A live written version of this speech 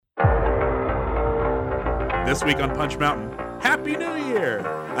This week on Punch Mountain, Happy New Year!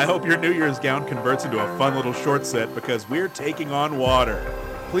 I hope your New Year's gown converts into a fun little short set because we're taking on water.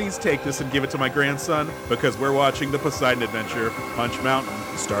 Please take this and give it to my grandson because we're watching the Poseidon Adventure. Punch Mountain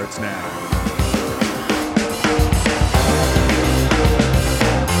starts now.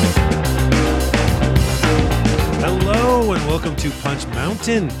 Hello and welcome to Punch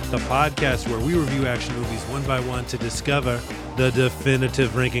Mountain, the podcast where we review action movies one by one to discover the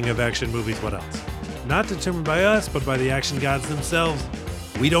definitive ranking of action movies. What else? Not determined by us, but by the action gods themselves.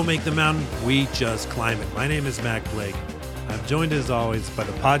 We don't make the mountain, we just climb it. My name is Mac Blake. I'm joined as always by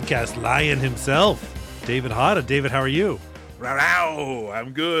the podcast lion himself, David Hotta. David, how are you? Row,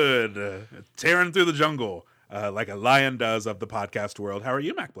 I'm good. Tearing through the jungle. Like a lion does of the podcast world. How are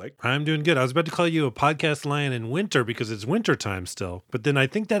you, Mac Blake? I'm doing good. I was about to call you a podcast lion in winter because it's winter time still. But then I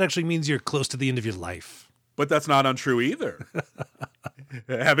think that actually means you're close to the end of your life. But that's not untrue either.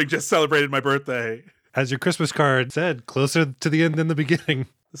 Having just celebrated my birthday. As your Christmas card said, closer to the end than the beginning.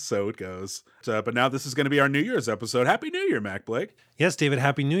 So it goes. But now this is going to be our New Year's episode. Happy New Year, Mac Blake. Yes, David,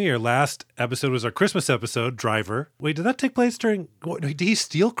 Happy New Year. Last episode was our Christmas episode, Driver. Wait, did that take place during... Did he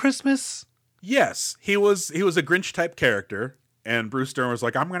steal Christmas? Yes, he was a Grinch-type character, and Bruce Dern was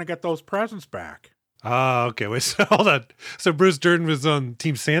like, I'm going to get those presents back. Ah, okay. Wait, so hold on. So Bruce Dern was on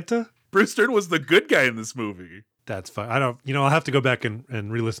Team Santa? Bruce Dern was the good guy in this movie. That's fine. I'll have to go back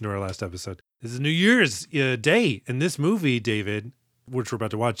and re-listen to our last episode. This is New Year's Day, and this movie, David, which we're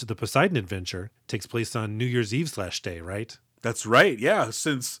about to watch, the Poseidon Adventure, takes place on New Year's Eve/day, right? That's right, yeah,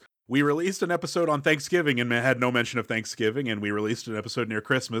 since... we released an episode on Thanksgiving and had no mention of Thanksgiving, and we released an episode near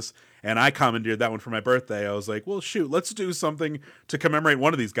Christmas, and I commandeered that one for my birthday. I was like, well, shoot, let's do something to commemorate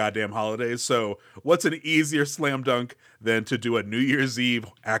one of these goddamn holidays. So what's an easier slam dunk than to do a New Year's Eve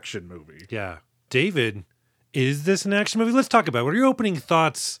action movie? Yeah. David, is this an action movie? Let's talk about it. What are your opening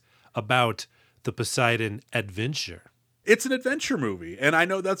thoughts about the Poseidon Adventure? It's an adventure movie, and I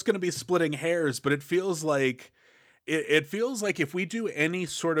know that's going to be splitting hairs, but it feels like... It feels like if we do any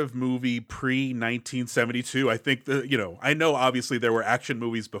sort of movie pre-1972, I think I know obviously there were action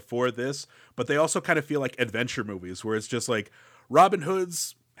movies before this, but they also kind of feel like adventure movies where it's just like Robin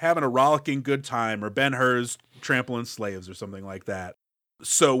Hood's having a rollicking good time or Ben-Hur's trampling slaves or something like that.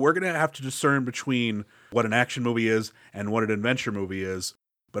 So we're going to have to discern between what an action movie is and what an adventure movie is.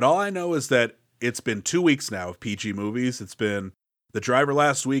 But all I know is that it's been 2 weeks now of PG movies. It's been The Driver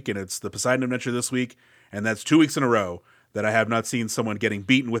last week and it's the Poseidon Adventure this week. And that's 2 weeks in a row that I have not seen someone getting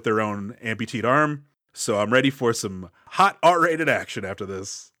beaten with their own amputated arm. So I'm ready for some hot R-rated action after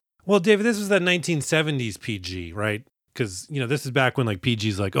this. Well, David, this was that 1970s PG, right? Because, this is back when like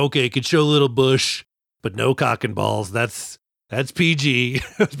PG's like, okay, it could show a little bush, but no cock and balls. That's PG.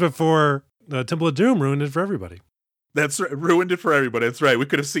 It was before Temple of Doom ruined it for everybody. That's ruined it for everybody. That's right. We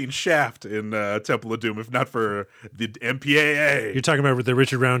could have seen Shaft in Temple of Doom if not for the MPAA. You're talking about the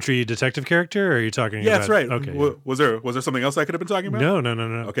Richard Roundtree detective character, or are you talking about... Yeah, that's right. Okay. Was there something else I could have been talking about? No.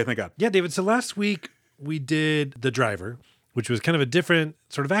 Okay, thank God. Yeah, David, so last week we did The Driver, which was kind of a different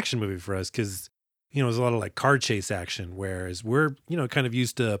sort of action movie for us because, it was a lot of like car chase action, whereas we're, kind of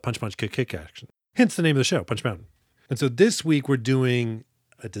used to punch, kick action. Hence the name of the show, Punch Mountain. And so this week we're doing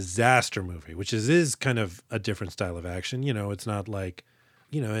a disaster movie, which is kind of a different style of action. It's not like,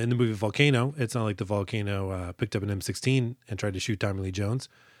 in the movie Volcano, it's not like the volcano picked up an M16 and tried to shoot Tommy Lee Jones.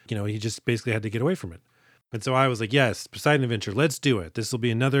 He just basically had to get away from it. And so I was like, yes, Poseidon Adventure, let's do it. This will be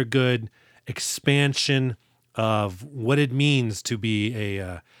another good expansion of what it means to be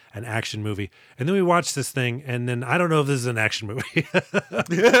an action movie. And then we watched this thing, and then I don't know if this is an action movie.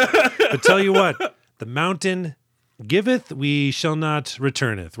 But tell you what, the mountain... giveth, we shall not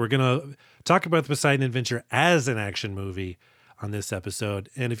returneth. We're going to talk about the Poseidon Adventure as an action movie on this episode.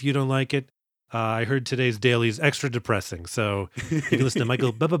 And if you don't like it, I heard today's daily is extra depressing. So you can listen to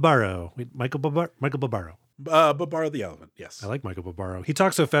Michael Barbaro. Michael Barbaro. Barbaro the Elephant, yes. I like Michael Barbaro. He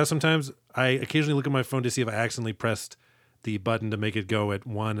talks so fast sometimes, I occasionally look at my phone to see if I accidentally pressed the button to make it go at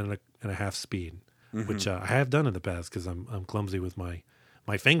 1.5 speed, which I have done in the past because I'm clumsy with my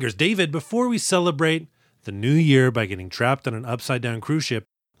fingers. David, before we celebrate the new year by getting trapped on an upside-down cruise ship,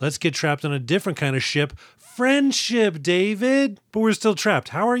 let's get trapped on a different kind of ship. Friendship, David. But we're still trapped.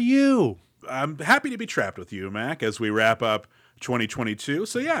 How are you? I'm happy to be trapped with you, Mac, as we wrap up 2022.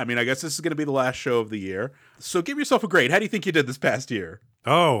 So yeah, I guess this is going to be the last show of the year. So give yourself a grade. How do you think you did this past year?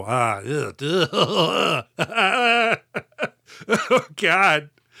 Oh, God.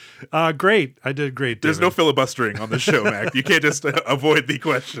 Great. I did great, David. There's no filibustering on the show, Mac. You can't just avoid the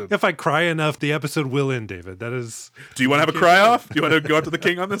question. If I cry enough, the episode will end, David. That is... Do you want to have a cry-off? Do you want to go out to the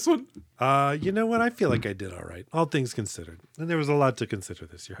king on this one? You know what? I feel like I did all right, all things considered. And there was a lot to consider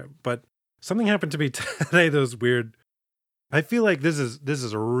this year. But Something happened to me today that was weird. I feel like this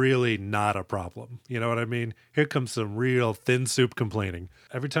is really not a problem. You know what I mean? Here comes some real thin soup complaining.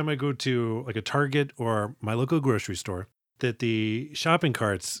 Every time I go to like a Target or my local grocery store, that the shopping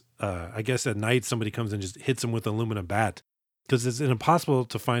carts, I guess at night somebody comes and just hits them with an aluminum bat because it's impossible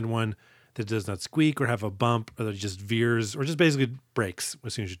to find one that does not squeak or have a bump or that just veers or just basically breaks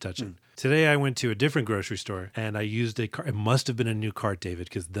as soon as you touch it. Today I went to a different grocery store and I used a cart. It must have been a new cart, David,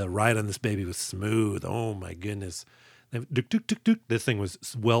 because the ride on this baby was smooth. Oh my goodness. This thing was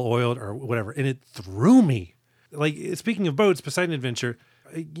well oiled or whatever, and it threw me. Like, speaking of boats, Poseidon Adventure,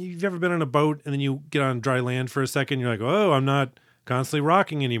 you've ever been on a boat and then you get on dry land for a second, you're like, oh, I'm not constantly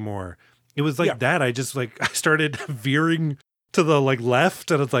rocking anymore. It was like that. I just I started veering to the left,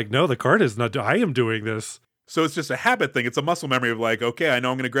 and it's like, no, the cart is not. I am doing this. So it's just a habit thing. It's a muscle memory of like, okay, I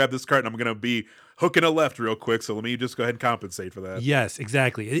know I'm going to grab this cart and I'm going to be hooking a left real quick. So let me just go ahead and compensate for that. Yes,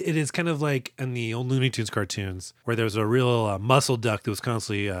 exactly. It is kind of like in the old Looney Tunes cartoons where there was a real muscle duck that was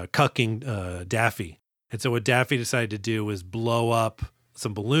constantly cucking Daffy. And so what Daffy decided to do was blow up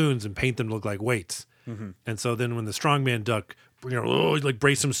some balloons and paint them to look like weights. Mm-hmm. And so then when the strongman duck,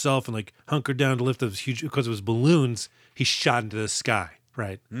 braced himself and hunkered down to lift those huge, because it was balloons, he shot into the sky.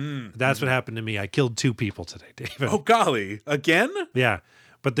 Right. That's what happened to me. I killed 2 people today, David. Oh, golly. Again? Yeah.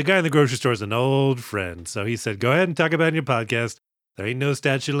 But the guy in the grocery store is an old friend. So he said, go ahead and talk about it in your podcast. There ain't no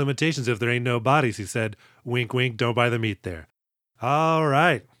statute of limitations if there ain't no bodies. He said, wink, wink, don't buy the meat there. All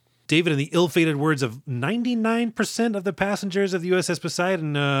right. David, in the ill-fated words of 99% of the passengers of the USS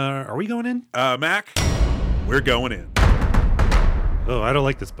Poseidon, are we going in? Mac, we're going in. Oh, I don't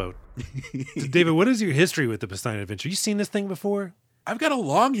like this boat. David, what is your history with the Poseidon Adventure? You seen this thing before? I've got a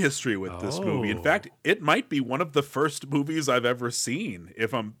long history with this movie. In fact, it might be one of the first movies I've ever seen,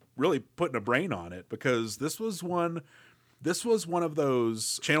 if I'm really putting a brain on it, because this was one of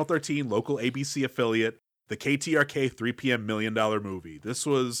those Channel 13 local ABC affiliate, the KTRK 3 p.m. $1 million movie. This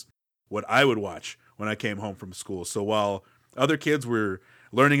was what I would watch when I came home from school. So while other kids were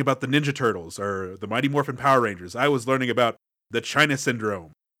learning about the Ninja Turtles or the Mighty Morphin Power Rangers, I was learning about the China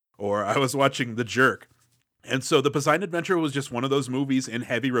Syndrome, or I was watching The Jerk. And so the Poseidon Adventure was just one of those movies in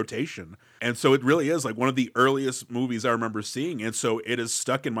heavy rotation. And so it really is one of the earliest movies I remember seeing. And so it is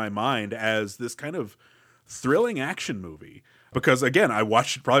stuck in my mind as this kind of thrilling action movie. Because again, I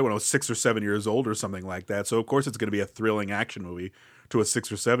watched it probably when I was 6 or 7 years old or something like that. So of course it's going to be a thrilling action movie to a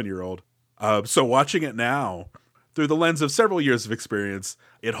 6 or 7-year-old. So watching it now through the lens of several years of experience,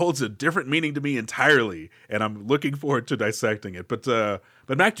 it holds a different meaning to me entirely, and I'm looking forward to dissecting it. But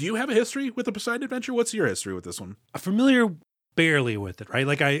Mac, do you have a history with the Poseidon Adventure? What's your history with this one? I'm familiar barely with it,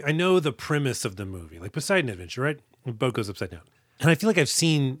 right? I know the premise of the movie, like Poseidon Adventure, right? The boat goes upside down. And I feel like I've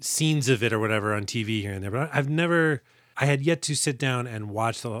seen scenes of it or whatever on TV here and there, but I had yet to sit down and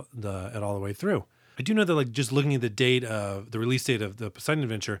watch it all the way through. I do know that just looking at the release date of the Poseidon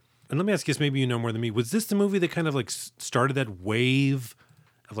Adventure, and let me ask you this, maybe you know more than me. Was this the movie that kind of started that wave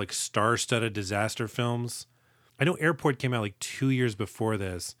of star-studded disaster films? I know Airport came out 2 years before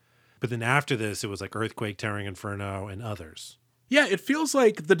this, but then after this, it was Earthquake, Towering Inferno, and others. Yeah, it feels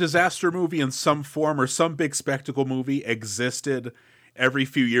like the disaster movie in some form or some big spectacle movie existed every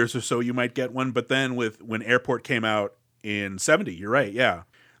few years or so. You might get one, but then when Airport came out in 70, you're right, yeah.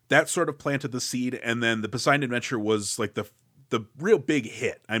 That sort of planted the seed, and then the Poseidon Adventure was the real big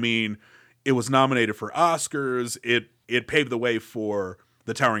hit. I mean, it was nominated for Oscars. It paved the way for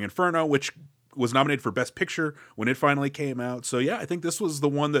the Towering Inferno, which was nominated for Best Picture when it finally came out. So yeah, I think this was the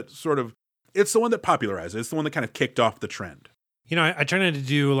one that it's the one that popularized it. It's the one that kind of kicked off the trend. You know, I try not to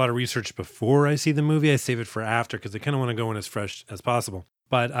do a lot of research before I see the movie. I save it for after because I kind of want to go in as fresh as possible.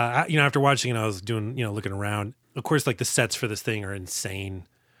 But, after watching it, I was doing, looking around. Of course, the sets for this thing are insane.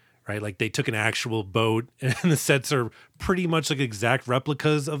 Right? They took an actual boat and the sets are pretty much exact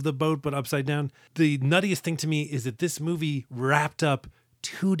replicas of the boat, but upside down. The nuttiest thing to me is that this movie wrapped up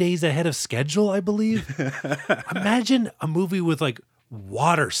 2 days ahead of schedule, I believe. Imagine a movie with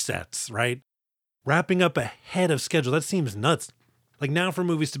water sets, right? Wrapping up ahead of schedule. That seems nuts. Now for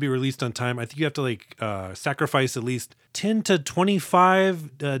movies to be released on time, I think you have to sacrifice at least 10 to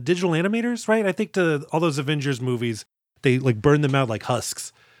 25 digital animators, right? I think to all those Avengers movies, they burn them out like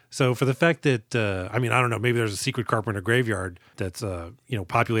husks. So for the fact that, I don't know, maybe there's a secret Carpenter graveyard that's,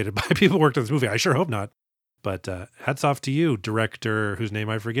 populated by people who worked on this movie. I sure hope not. But hats off to you, director, whose name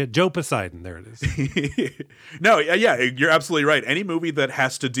I forget, Joe Poseidon. There it is. No, yeah, you're absolutely right. Any movie that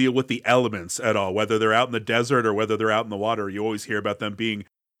has to deal with the elements at all, whether they're out in the desert or whether they're out in the water, you always hear about them being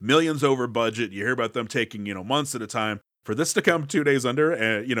millions over budget. You hear about them taking, months at a time. For this to come 2 days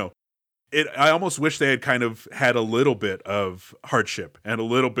under, I almost wish they had kind of had a little bit of hardship and a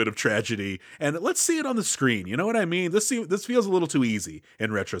little bit of tragedy, and let's see it on the screen. You know what I mean? This feels a little too easy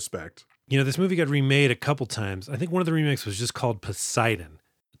in retrospect. You know, this movie got remade a couple times. I think one of the remakes was just called Poseidon.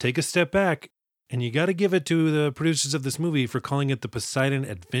 Take a step back, and you got to give it to the producers of this movie for calling it the Poseidon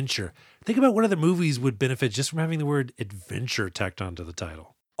Adventure. Think about what other movies would benefit just from having the word adventure tacked onto the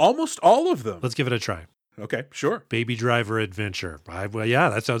title. Almost all of them. Let's give it a try. Okay, sure. Baby Driver Adventure. Well, yeah,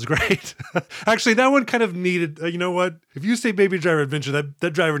 that sounds great. Actually, that one kind of needed, you know what? If you say Baby Driver Adventure,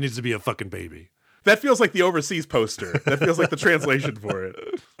 that driver needs to be a fucking baby. That feels like the overseas poster. That feels like the translation for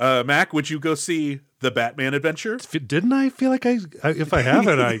it. Mac, would you go see The Batman Adventure? Didn't I feel like if I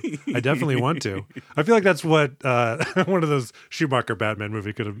haven't, I definitely want to. I feel like that's what one of those Schumacher Batman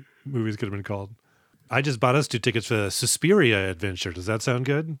movies could have been called. I just bought us 2 tickets for the Suspiria Adventure. Does that sound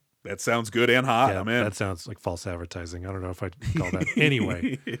good? That sounds good and hot. Yeah, I'm in. that sounds like false advertising. I don't know if I'd call that.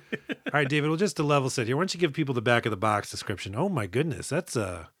 Anyway. All right, David, well, just to level set here, why don't you give people the back of the box description? Oh, my goodness. That's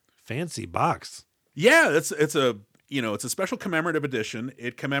a fancy box. Yeah, it's a special commemorative edition.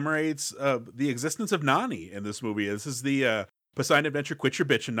 It commemorates the existence of Nani in this movie. This is the Poseidon Adventure Quit Your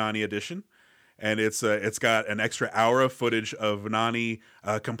Bitch and Nani edition. And it's got an extra hour of footage of Nani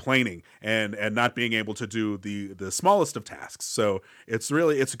complaining and not being able to do the smallest of tasks. So it's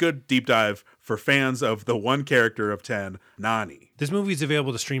a good deep dive for fans of the one character of 10, Nani. This movie is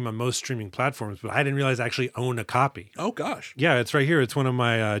available to stream on most streaming platforms, but I didn't realize I actually own a copy. Oh, gosh. Yeah, it's right here. It's one of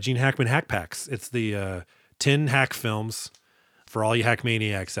my Gene Hackman hack packs. It's the 10 hack films for all you hack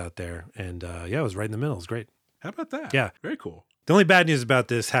maniacs out there. And yeah, it was right in the middle. It's great. How about that? Yeah. Very cool. The only bad news about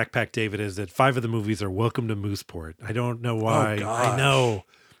this hack pack, David, is that 5 of the movies are Welcome to Mooseport. I don't know why. Oh, gosh. I know.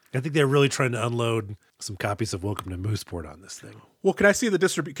 I think they're really trying to unload some copies of Welcome to Mooseport on this thing. Well, can I see the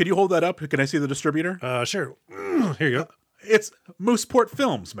distributor? Could you hold that up? Can I see the distributor? Sure. Here you go. It's Mooseport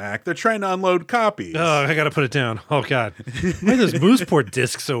Films, Mac. They're trying to unload copies. Oh, I got to put it down. Oh, God. Why are those Mooseport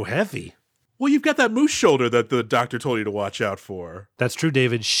discs so heavy? Well, you've got that moose shoulder that the doctor told you to watch out for. That's true,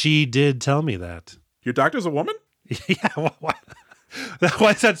 David. She did tell me that. Your doctor's a woman? Yeah.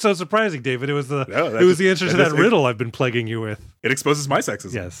 Why is that so surprising, David? It was the answer to that riddle I've been plaguing you with. It exposes my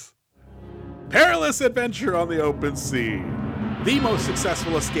sexism. Yes. Perilous Adventure on the Open Sea. The most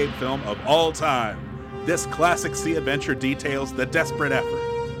successful escape film of all time. This classic sea adventure details the desperate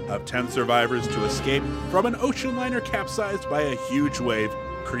effort of 10 survivors to escape from an ocean liner capsized by a huge wave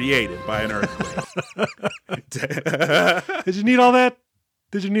created by an earthquake. Did you need all that?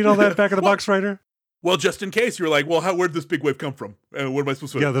 Did you need all that back of the box, writer? Well, just in case, you're like, well, where'd this big wave come from? What am I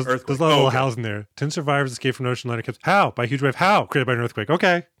supposed to do? Yeah, there's a little house in there. 10 survivors escape from an ocean liner. How? By a huge wave. How? Created by an earthquake.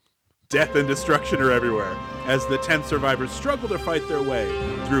 Okay. Death and destruction are everywhere as the 10 survivors struggle to fight their way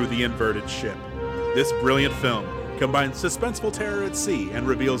through the inverted ship. This brilliant film combines suspenseful terror at sea and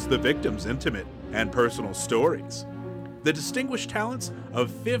reveals the victims' intimate and personal stories. The distinguished talents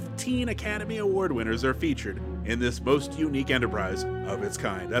of 15 Academy Award winners are featured in this most unique enterprise of its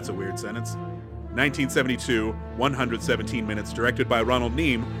kind. That's a weird sentence. 1972, 117 minutes, directed by Ronald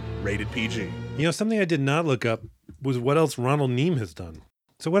Neame, rated PG. You know, something I did not look up was what else Ronald Neame has done.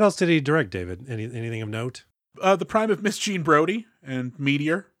 So what else did he direct, David? Anything of note? The Prime of Miss Jean Brodie and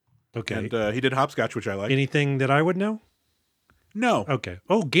Meteor. Okay. And he did Hopscotch, which I like. Anything that I would know? No. Okay.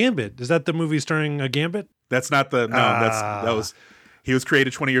 Oh, Gambit. Is that the movie starring a Gambit? That's not the... No, that was... He was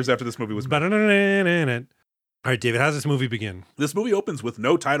created 20 years after this movie was made. All right, David, how does this movie begin? This movie opens with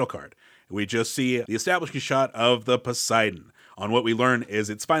no title card. We just see the establishing shot of the Poseidon on what we learn is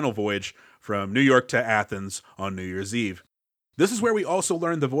its final voyage from New York to Athens on New Year's Eve. This is where we also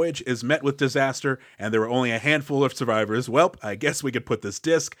learn the voyage is met with disaster and there were only a handful of survivors. Well, I guess we could put this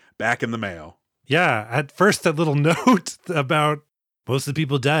disc back in the mail. Yeah, at first that little note about most of the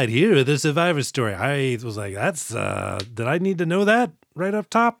people died here, the survivor story. I was like, did I need to know that right up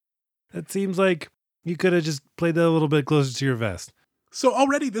top? It seems like you could have just played that a little bit closer to your vest. So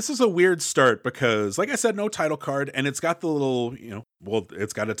already this is a weird start because, like I said, no title card, and it's got the little,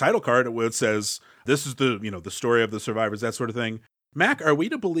 it's got a title card where it says, this is the story of the survivors, that sort of thing. Mac, are we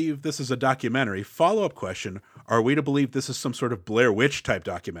to believe this is a documentary? Follow-up question, are we to believe this is some sort of Blair Witch type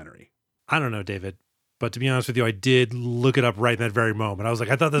documentary? I don't know, David. But to be honest with you, I did look it up right in that very moment. I was like,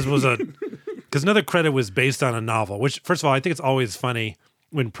 I thought this was because another credit was based on a novel, which, first of all, I think it's always funny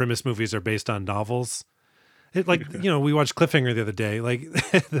when premise movies are based on novels. We watched Cliffhanger the other day. Like,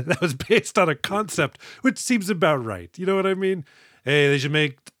 that was based on a concept, which seems about right. You know what I mean? Hey, they should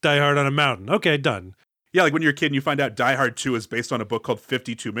make Die Hard on a mountain. Okay, done. Yeah, like when you're a kid and you find out Die Hard 2 is based on a book called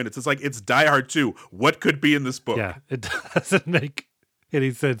 52 Minutes. It's like, it's Die Hard 2. What could be in this book? Yeah, it doesn't make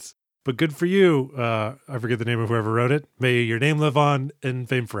any sense. But good for you. I forget the name of whoever wrote it. May your name live on in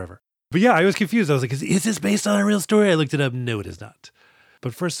fame forever. But yeah, I was confused. I was like, is this based on a real story? I looked it up. No, it is not.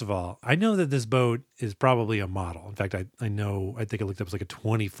 But first of all, I know that this boat is probably a model. In fact, I think I looked up, it's like a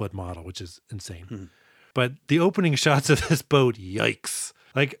 20-foot model, which is insane. But the opening shots of this boat, yikes.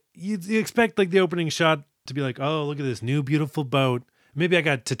 Like, you expect like the opening shot to be like, oh, look at this new beautiful boat. Maybe I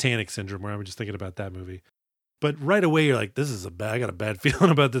got Titanic syndrome where I'm just thinking about that movie. But right away, you're like, I got a bad feeling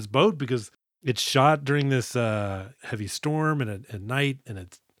about this boat because it's shot during this heavy storm and at night.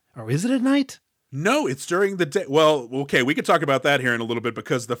 Is it at night? No, it's during the day. Well, okay, we could talk about that here in a little bit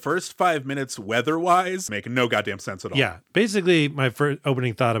because the first 5 minutes weather-wise make no goddamn sense at all. Yeah, basically my first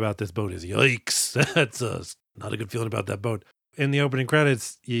opening thought about this boat is, yikes, that's not a good feeling about that boat. In the opening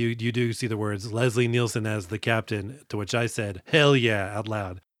credits, you do see the words Leslie Nielsen as the captain, to which I said, hell yeah, out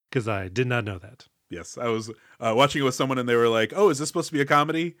loud, because I did not know that. Yes, I was watching it with someone and they were like, oh, is this supposed to be a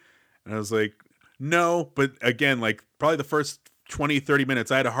comedy? And I was like, no, but again, like probably the first 20, 30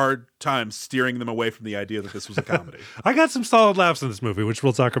 minutes, I had a hard time steering them away from the idea that this was a comedy. I got some solid laughs in this movie, which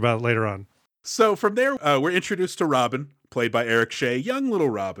we'll talk about later on. So from there, we're introduced to Robin, played by Eric Shea, young little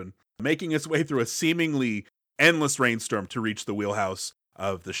Robin, making his way through a seemingly endless rainstorm to reach the wheelhouse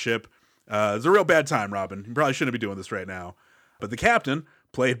of the ship. It's a real bad time, Robin. You probably shouldn't be doing this right now. But the captain,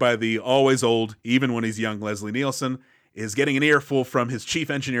 played by the always old, even when he's young, Leslie Nielsen, is getting an earful from his chief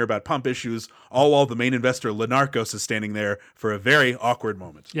engineer about pump issues, all while the main investor, Lenarkos, is standing there for a very awkward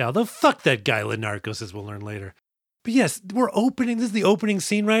moment. Yeah, they'll fuck that guy, Lenarkos, as we'll learn later. But yes, this is the opening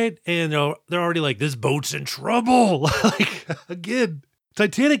scene, right? And they're already like, this boat's in trouble. Like, again,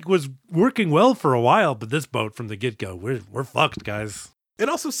 Titanic was working well for a while, but this boat from the get-go, we're fucked, guys. It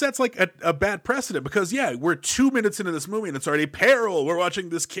also sets like a bad precedent because, yeah, we're 2 minutes into this movie and it's already peril. We're watching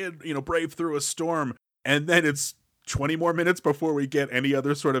this kid, brave through a storm. And then it's 20 more minutes before we get any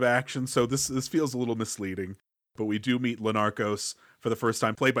other sort of action. So this feels a little misleading. But we do meet Lenarkos for the first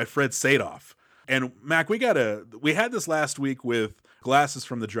time, played by Fred Sadoff. And Mac, we had this last week with Glasses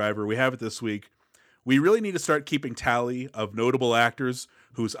from the Driver. We have it this week. We really need to start keeping tally of notable actors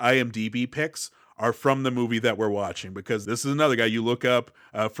whose IMDb picks are from the movie that we're watching, because this is another guy you look up,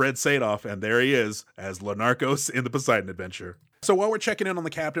 Fred Sadoff, and there he is as Lenarkos in the Poseidon Adventure. So while we're checking in on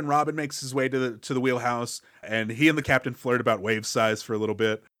the captain, Robin makes his way to the wheelhouse, and he and the captain flirt about wave size for a little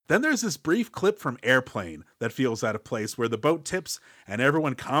bit. Then there's this brief clip from Airplane that feels out of place, where the boat tips and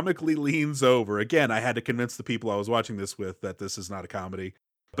everyone comically leans over. Again, I had to convince the people I was watching this with that this is not a comedy.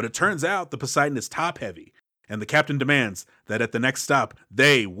 But it turns out the Poseidon is top heavy, and the captain demands that at the next stop,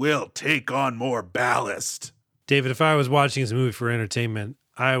 they will take on more ballast. David, if I was watching this movie for entertainment,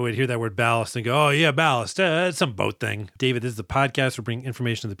 I would hear that word ballast and go, oh yeah, ballast, it's some boat thing. David, this is the podcast. We're bringing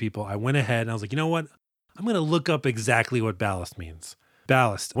information to the people. I went ahead and I was like, you know what? I'm going to look up exactly what ballast means.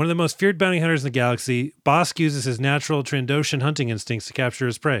 Ballast, one of the most feared bounty hunters in the galaxy, Bosk uses his natural Trandoshan hunting instincts to capture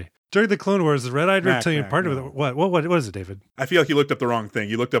his prey. During the Clone Wars, the red-eyed reptilian partner with what is it, David? I feel like you looked up the wrong thing.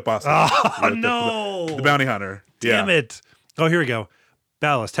 You looked up Bosk. Oh, no. The bounty hunter. Damn it. Oh, here we go.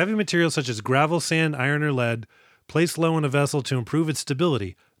 Ballast, heavy materials such as gravel, sand, iron, or lead, placed low in a vessel to improve its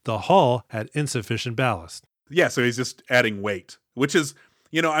stability. The hull had insufficient ballast. Yeah, so he's just adding weight, which is,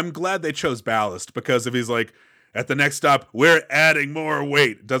 I'm glad they chose ballast, because if he's like, at the next stop, we're adding more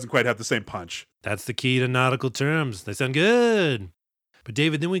weight, it doesn't quite have the same punch. That's the key to nautical terms. They sound good. But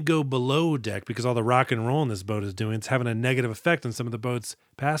David, then we go below deck because all the rock and roll in this boat is doing, it's having a negative effect on some of the boat's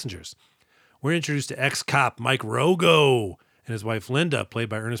passengers. We're introduced to ex-cop Mike Rogo and his wife Linda, played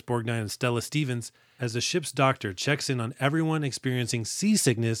by Ernest Borgnine and Stella Stevens, as the ship's doctor checks in on everyone experiencing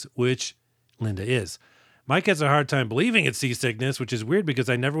seasickness, which Linda is. Mike has a hard time believing it's seasickness, which is weird because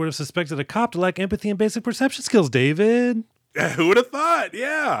I never would have suspected a cop to lack empathy and basic perception skills, David. Who would have thought?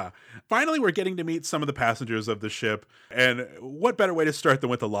 Yeah. Finally, we're getting to meet some of the passengers of the ship. And what better way to start than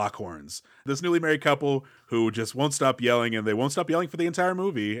with the Lockhorns? This newly married couple who just won't stop yelling, and they won't stop yelling for the entire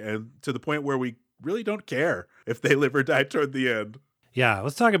movie, and to the point where we really don't care if they live or die toward the end. Yeah,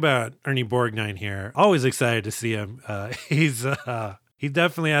 let's talk about Ernie Borgnine here. Always excited to see him. He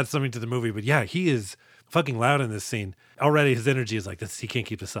definitely adds something to the movie, but yeah, he is fucking loud in this scene. Already his energy is like this. He can't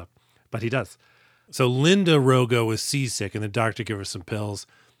keep this up, but he does. So Linda Rogo was seasick, and the doctor gave her some pills.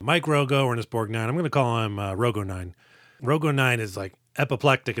 Mike Rogo, Ernest Borgnine, I'm going to call him Rogo9. Rogo9 is like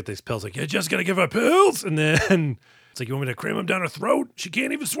apoplectic at these pills. Like, you're just going to give her pills? And then it's like, you want me to cram them down her throat? She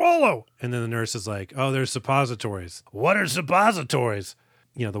can't even swallow. And then the nurse is like, oh, there's suppositories. What are suppositories?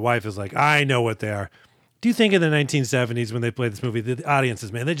 The wife is like, I know what they are. Do you think in the 1970s when they played this movie, the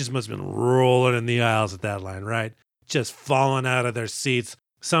audiences, man, they just must have been rolling in the aisles at that line, right? Just falling out of their seats.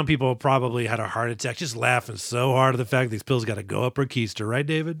 Some people probably had a heart attack, just laughing so hard at the fact these pills got to go up her keister, right,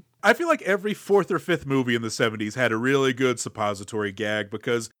 David? I feel like every fourth or fifth movie in the 70s had a really good suppository gag,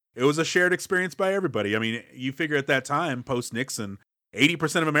 because It was a shared experience by everybody. I mean, you figure at that time, post-Nixon,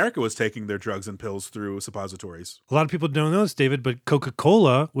 80% of America was taking their drugs and pills through suppositories. A lot of people don't know this, David, but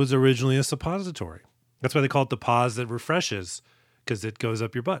Coca-Cola was originally a suppository. That's why they call it the pause that refreshes, because it goes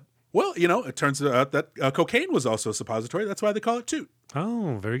up your butt. Well, it turns out that cocaine was also a suppository. That's why they call it toot.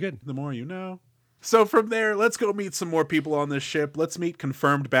 Oh, very good. The more you know. So from there, let's go meet some more people on this ship. Let's meet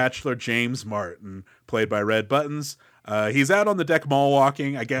confirmed bachelor James Martin, played by Red Buttons. He's out on the deck mall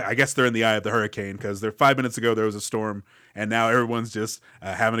walking. I guess they're in the eye of the hurricane because 5 minutes ago there was a storm, and now everyone's just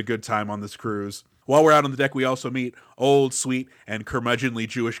having a good time on this cruise. While we're out on the deck, we also meet old, sweet, and curmudgeonly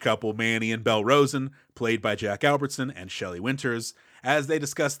Jewish couple Manny and Belle Rosen, played by Jack Albertson and Shelley Winters, as they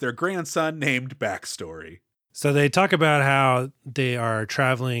discuss their grandson named Backstory. So they talk about how they are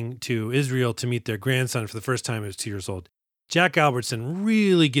traveling to Israel to meet their grandson for the first time. He was 2 years old. Jack Albertson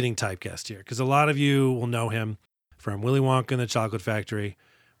really getting typecast here because a lot of you will know him from Willy Wonka and the Chocolate Factory,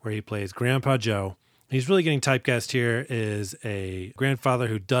 where he plays Grandpa Joe. He's really getting typecast here as a grandfather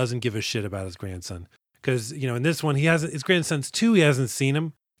who doesn't give a shit about his grandson. Because, in this one, his grandson's 2, he hasn't seen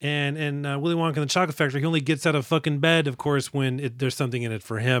him. And in Willy Wonka and the Chocolate Factory, he only gets out of fucking bed, of course, when there's something in it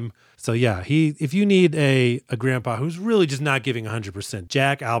for him. So yeah, if you need a grandpa who's really just not giving 100%,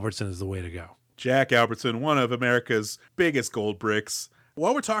 Jack Albertson is the way to go. Jack Albertson, one of America's biggest gold bricks.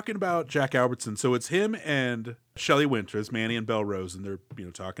 While we're talking about Jack Albertson, so it's him and Shelley Winters, Manny and Belle Rosen. They're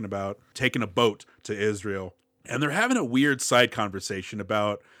talking about taking a boat to Israel, and they're having a weird side conversation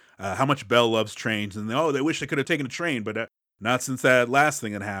about how much Belle loves trains, and they wish they could have taken a train, but not since that last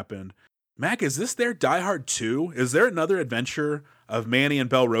thing that happened. Mac, is this their Die Hard 2? Is there another adventure of Manny and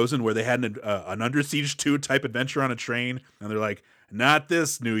Belle Rosen where they had an Under Siege 2 type adventure on a train, and they're like, not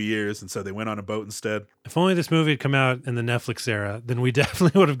this New Year's, and so they went on a boat instead? If only this movie had come out in the Netflix era, then we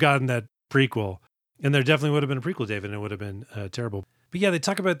definitely would have gotten that prequel. And there definitely would have been a prequel, David, and it would have been terrible. But yeah, they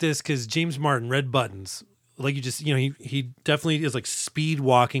talk about this because James Martin, Red Buttons, like you just, he definitely is like speed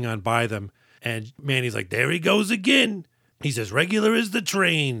walking on by them. And Manny's like, there he goes again. He says, regular is the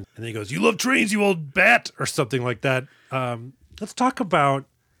train. And then he goes, you love trains, you old bat, or something like that. Let's talk about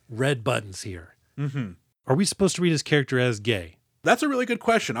Red Buttons here. Mm-hmm. Are we supposed to read his character as gay? That's a really good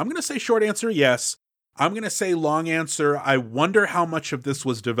question. I'm going to say short answer, yes. I'm going to say long answer, I wonder how much of this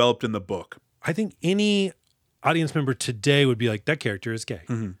was developed in the book. I think any audience member today would be like, that character is gay.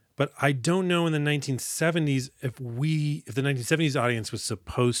 Mm-hmm. But I don't know in the 1970s if the 1970s audience was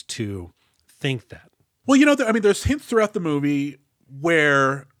supposed to think that. Well, there's hints throughout the movie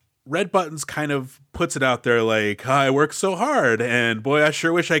where Red Buttons kind of puts it out there like, I work so hard, and boy, I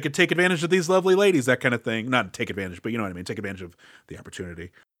sure wish I could take advantage of these lovely ladies, that kind of thing. Not take advantage, but you know what I mean, take advantage of the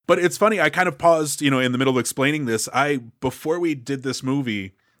opportunity. But it's funny, I kind of paused, in the middle of explaining this. Before we did this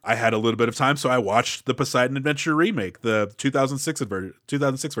movie, I had a little bit of time, so I watched the Poseidon Adventure remake, the 2006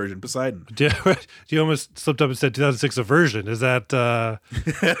 version, Poseidon. You almost slipped up and said 2006 a version. Is that...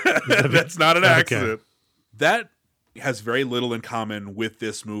 That's not an accident. Okay. That has very little in common with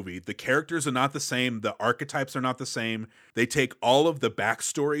this movie. The characters are not the same. The archetypes are not the same. They take all of the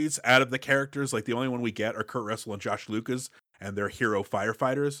backstories out of the characters. Like the only one we get are Kurt Russell and Josh Lucas, and they're hero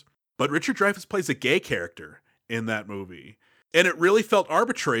firefighters. But Richard Dreyfuss plays a gay character in that movie. And it really felt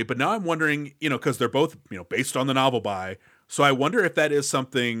arbitrary, but now I'm wondering, because they're both, based on the novel by. So I wonder if that is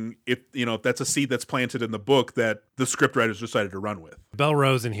something, if that's a seed that's planted in the book that the scriptwriters decided to run with. Belle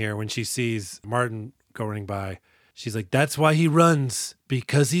Rosen here, when she sees Martin going by, she's like, that's why he runs,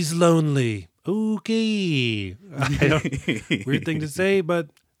 because he's lonely. Okay. Weird thing to say, but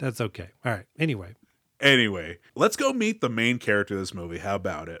that's okay. All right. Anyway, let's go meet the main character of this movie. How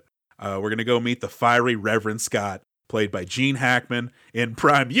about it? We're going to go meet the fiery Reverend Scott, played by Gene Hackman in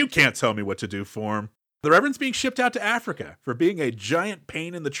prime. You can't tell me what to do for him. The Reverend's being shipped out to Africa for being a giant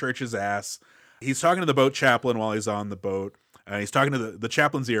pain in the church's ass. He's talking to the boat chaplain while he's on the boat. He's talking to the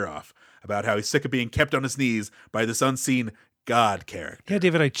chaplain's ear off about how he's sick of being kept on his knees by this unseen God character. Yeah,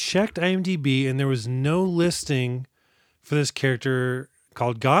 David, I checked IMDb and there was no listing for this character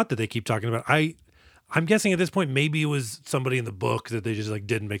called God that they keep talking about. I'm guessing at this point maybe it was somebody in the book that they just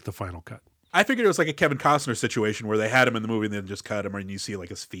didn't make the final cut. I figured it was like a Kevin Costner situation where they had him in the movie and then just cut him, and you see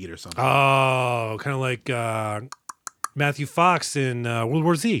his feet or something. Oh, kind of like Matthew Fox in World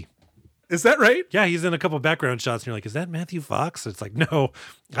War Z. Is that right? Yeah, he's in a couple background shots, and you're like, is that Matthew Fox? It's like, no,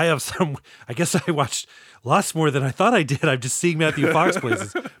 I guess I watched lots more than I thought I did. I'm just seeing Matthew Fox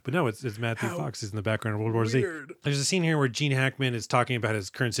places. But no, it's Matthew Fox. He's in the babackground of World War Z. There's a scene here where Gene Hackman is talking about his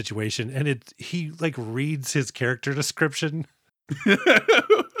current situation, and he reads his character description.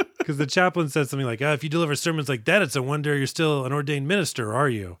 Because the chaplain said something like, if you deliver sermons like that, it's a wonder you're still an ordained minister, are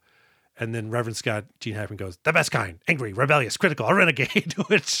you? And then Reverend Scott, Gene Hackman goes, the best kind, angry, rebellious, critical, a renegade,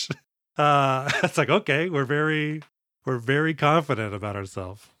 which it's like, okay, we're very confident about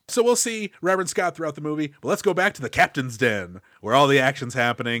ourselves. So we'll see Reverend Scott throughout the movie. But let's go back to the captain's den, where all the action's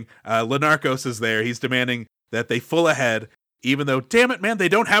happening. Lenarkos is there. He's demanding that they full ahead, even though, damn it, man, they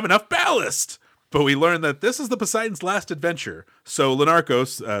don't have enough ballast. But we learn that this is the Poseidon's last adventure. So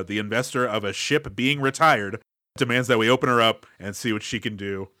Lenarkos, the investor of a ship being retired, demands that we open her up and see what she can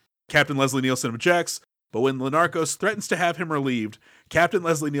do. Captain Leslie Nielsen objects, but when Lenarkos threatens to have him relieved, Captain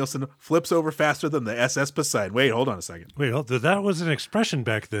Leslie Nielsen flips over faster than the SS Poseidon. Wait, hold on a second. Wait, that was an expression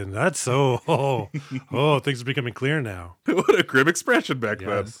back then. That's so, things are becoming clear now. What a grim expression back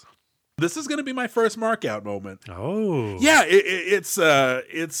then. This is going to be my first mark out moment. Oh, yeah, it's a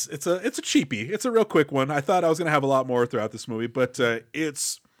cheapie. It's a real quick one. I thought I was going to have a lot more throughout this movie, but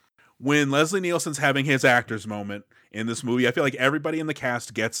it's when Leslie Nielsen's having his actor's moment in this movie. I feel like everybody in the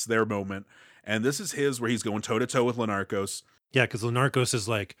cast gets their moment, and this is his where he's going toe to toe with Lenarkos. Yeah, because Lenarkos is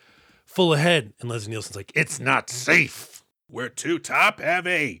like full ahead, and Leslie Nielsen's like, it's not safe. We're too top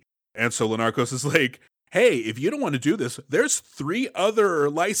heavy, and so Lenarkos is like, hey, if you don't want to do this, there's 3 other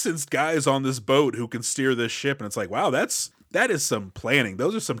licensed guys on this boat who can steer this ship. And it's like, wow, that is some planning.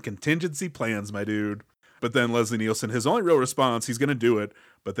 Those are some contingency plans, my dude. But then Leslie Nielsen, his only real response, he's going to do it.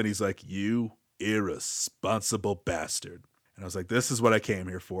 But then he's like, you irresponsible bastard. And I was like, this is what I came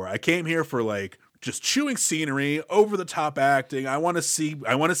here for. I came here for like just chewing scenery, over the top acting. I want to see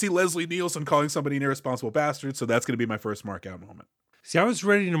Leslie Nielsen calling somebody an irresponsible bastard. So that's going to be my first mark out moment. See, I was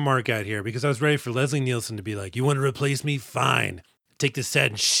ready to mark out here because I was ready for Leslie Nielsen to be like, you want to replace me? Fine. Take this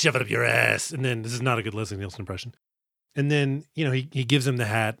head and shove it up your ass. And then, this is not a good Leslie Nielsen impression. And then, he gives him the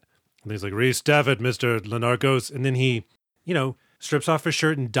hat. And he's like, restaff it, Mr. Lenarkos. And then he, strips off his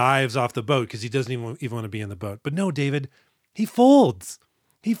shirt and dives off the boat because he doesn't even want to be in the boat. But no, David, he folds.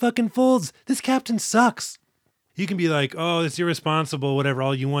 He fucking folds. This captain sucks. You can be like, oh, it's irresponsible, whatever,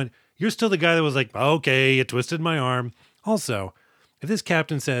 all you want. You're still the guy that was like, okay, you twisted my arm. Also, if this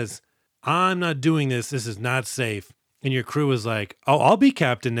captain says, I'm not doing this, this is not safe, and your crew is like, oh, I'll be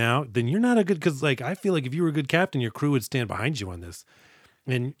captain now, then you're not a good, because I feel like if you were a good captain, your crew would stand behind you on this.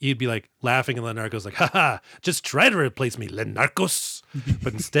 And you'd be like laughing, and Lenarkos like, haha, just try to replace me, Lenarkos.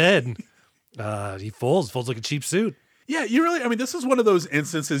 But instead, he folds like a cheap suit. Yeah, this is one of those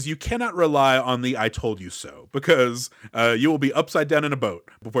instances you cannot rely on the I told you so, because you will be upside down in a boat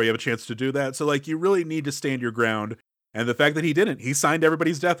before you have a chance to do that. So you really need to stand your ground. And the fact that he didn't, he signed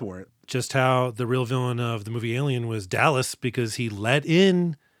everybody's death warrant. Just how the real villain of the movie Alien was Dallas, because he let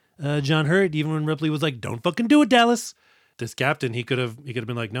in John Hurt, even when Ripley was like, don't fucking do it, Dallas. This captain, he could have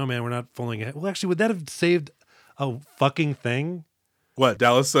been like, no, man, we're not falling ahead. Well, actually, would that have saved a fucking thing? What,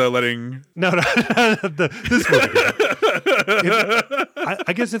 Dallas letting... No, this movie.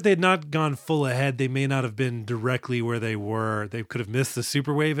 I guess if they had not gone full ahead, they may not have been directly where they were. They could have missed the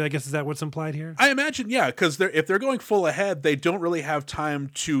super wave, I guess. Is that what's implied here? I imagine, yeah, because if they're going full ahead, they don't really have time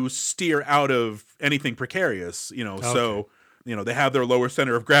to steer out of anything precarious, Okay. So, they have their lower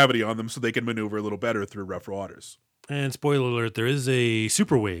center of gravity on them so they can maneuver a little better through rough waters. And spoiler alert, there is a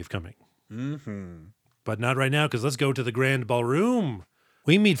super wave coming. Mm-hmm. But not right now, because let's go to the Grand Ballroom.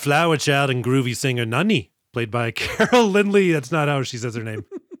 We meet Flower Child and groovy singer Nunny, played by Carol Lindley. That's not how she says her name.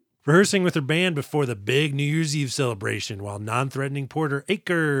 Rehearsing with her band before the big New Year's Eve celebration, while non-threatening Porter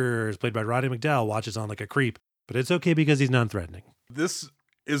Akers, played by Roddy McDowall, watches on like a creep. But it's okay because he's non-threatening. This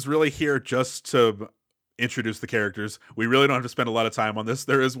is really here just to introduce the characters. We really don't have to spend a lot of time on this.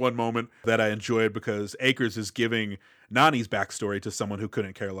 There is one moment that I enjoyed because Akers is giving Nani's backstory to someone who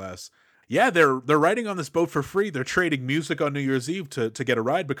couldn't care less. Yeah, they're riding on this boat for free. They're trading music on New Year's Eve to get a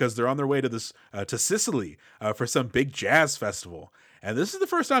ride because they're on their way to this to Sicily for some big jazz festival. And this is the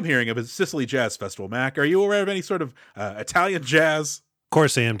first I'm hearing of a Sicily Jazz Festival. Mac, are you aware of any sort of Italian jazz? Of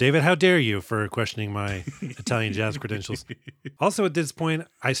course I am, David. How dare you for questioning my Italian jazz credentials? Also, at this point,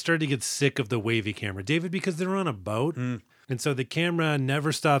 I started to get sick of the wavy camera, David, because they're on a boat. And so the camera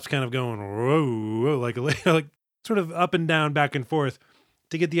never stops kind of going, whoa, whoa, like sort of up and down, back and forth,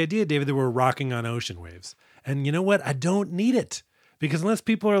 to get the idea, David, that we're rocking on ocean waves. And you know what? I don't need it. Because unless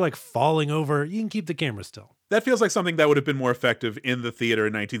people are like falling over, you can keep the camera still. That feels like something that would have been more effective in the theater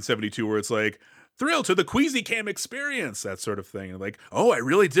in 1972, where it's like, thrill to the Queasy Cam experience, that sort of thing. And like, oh, I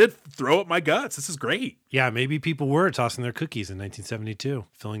really did throw up my guts. This is great. Yeah, maybe people were tossing their cookies in 1972,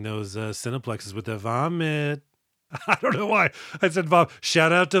 filling those Cineplexes with the vomit. I don't know why I said vomit.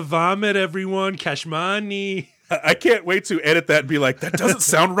 Shout out to vomit, everyone. Cash money. I can't wait to edit that and be like, that doesn't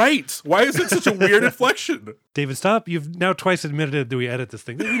sound right. Why is it such a weird inflection? David, stop. You've now twice admitted it that we edit this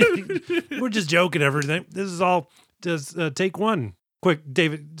thing. We're just joking, everything. This is all just take one. Quick,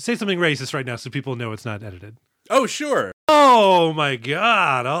 David, say something racist right now so people know it's not edited. Oh, sure. Oh my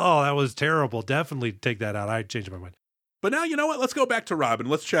God. Oh, that was terrible. Definitely take that out. I changed my mind. But now, you know what? Let's go back to Robin.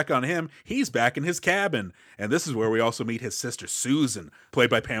 Let's check on him. He's back in his cabin. And this is where we also meet his sister, Susan, played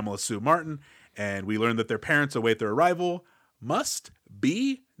by Pamela Sue Martin. And we learn that their parents await their arrival. Must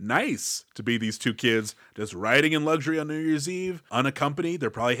be nice to be these two kids just riding in luxury on New Year's Eve, unaccompanied. They're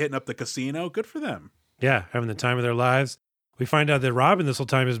probably hitting up the casino. Good for them. Yeah, having the time of their lives. We find out that Robin this whole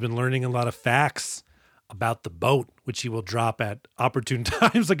time has been learning a lot of facts about the boat, which he will drop at opportune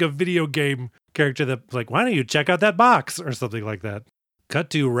times, like a video game character that's like, why don't you check out that box or something like that. Cut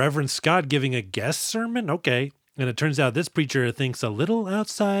to Reverend Scott giving a guest sermon. Okay. And it turns out this preacher thinks a little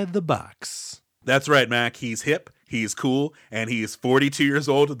outside the box. That's right, Mac. He's hip, he's cool, and he's 42 years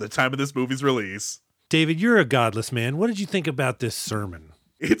old at the time of this movie's release. David, you're a godless man. What did you think about this sermon?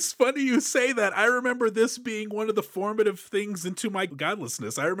 It's funny you say that. I remember this being one of the formative things into my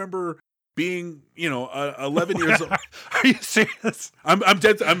godlessness. I remember being, 11 years old. Are you serious?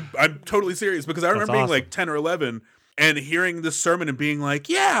 I'm totally serious because I remember being like 10 or 11 and hearing this sermon and being like,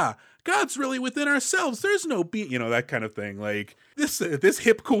 yeah, God's really within ourselves. There's no that kind of thing. Like this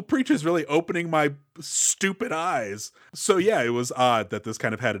hip, cool preacher is really opening my stupid eyes. So yeah, it was odd that this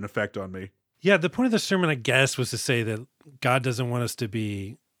kind of had an effect on me. Yeah, the point of the sermon, I guess, was to say that God doesn't want us to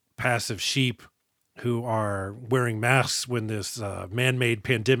be passive sheep who are wearing masks when this man-made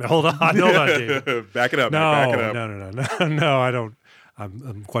pandemic. Hold on, David. Back it up. Back it up. No, I don't.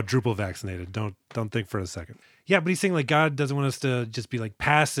 I'm quadruple vaccinated. Don't think for a second. Yeah, but he's saying like God doesn't want us to just be like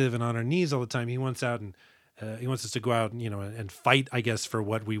passive and on our knees all the time. He wants out and he wants us to go out, and fight, I guess, for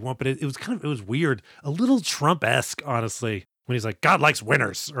what we want. But it was weird, a little Trump-esque, honestly. When he's like, God likes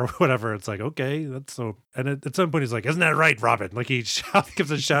winners or whatever. It's like, okay, that's so. And at some point he's like, isn't that right, Robin? Like he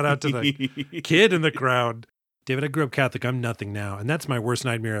gives a shout out to the kid in the crowd. David, I grew up Catholic. I'm nothing now. And that's my worst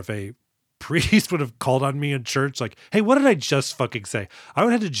nightmare. If a priest would have called on me in church, like, hey, what did I just fucking say? I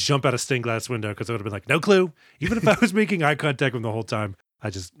would have had to jump out a stained glass window because I would have been like, no clue. Even if I was making eye contact with him the whole time,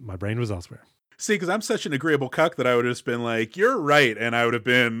 my brain was elsewhere. See, because I'm such an agreeable cuck that I would have just been like, you're right. And I would have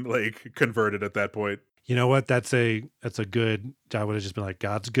been like converted at that point. You know what? That's a good. I would have just been like,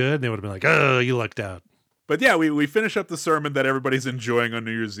 God's good. And they would have been like, oh, you lucked out. But yeah, we finish up the sermon that everybody's enjoying on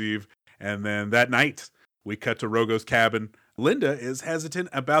New Year's Eve. And then that night, we cut to Rogo's cabin. Linda is hesitant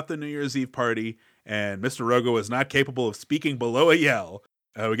about the New Year's Eve party, and Mr. Rogo is not capable of speaking below a yell.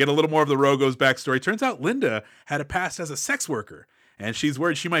 We get a little more of the Rogo's backstory. Turns out Linda had a past as a sex worker, and she's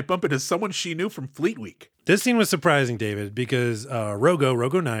worried she might bump into someone she knew from Fleet Week. This scene was surprising, David, because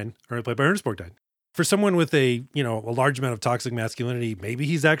Rogo 9, or played by Ernest Borgnine, for someone with a large amount of toxic masculinity, maybe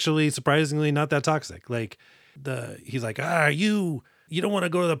he's actually surprisingly not that toxic. Like he's like, you don't want to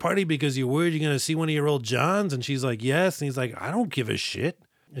go to the party because you're worried you're going to see one of your old Johns? And she's like, yes. And he's like, I don't give a shit.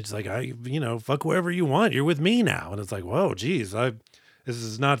 It's like, fuck whoever you want. You're with me now. And it's like, whoa, geez. This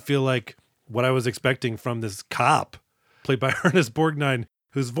does not feel like what I was expecting from this cop played by Ernest Borgnine,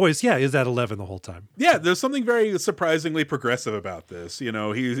 whose voice, is at 11 the whole time. Yeah, there's something very surprisingly progressive about this.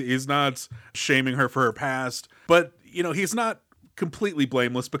 He's not shaming her for her past, but, he's not completely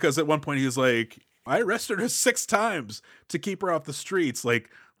blameless because at one point he's like, I arrested her 6 times to keep her off the streets. Like,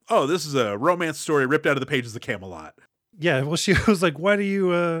 oh, this is a romance story ripped out of the pages of Camelot. Yeah, well, she was like, why'd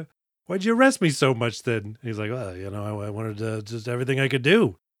you arrest me so much then? And he's like, well, I wanted to just everything I could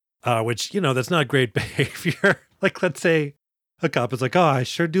do, which, that's not great behavior. Like, let's say a cop is like, oh, I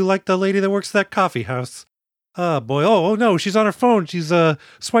sure do like the lady that works at that coffee house. Boy, oh no, she's on her phone. She's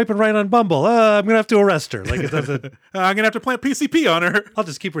swiping right on Bumble. I'm going to have to arrest her. Like, it doesn't. I'm going to have to plant PCP on her. I'll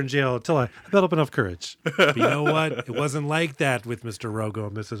just keep her in jail until I build up enough courage. But you know what? It wasn't like that with Mr. Rogo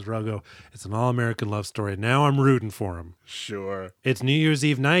and Mrs. Rogo. It's an all-American love story. Now I'm rooting for him. Sure. It's New Year's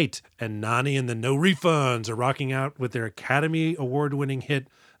Eve night, and Nani and the No Refunds are rocking out with their Academy Award-winning hit,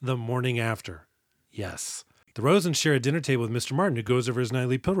 The Morning After. Yes. The Rosens share a dinner table with Mr. Martin, who goes over his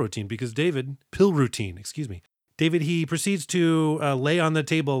nightly pill routine because David, he proceeds to lay on the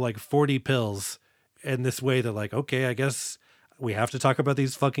table like 40 pills in this way that like, okay, I guess we have to talk about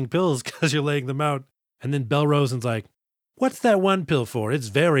these fucking pills because you're laying them out. And then Belle Rosen's like, what's that one pill for? It's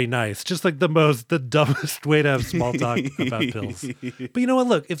very nice. Just like the dumbest way to have small talk about pills. But you know what?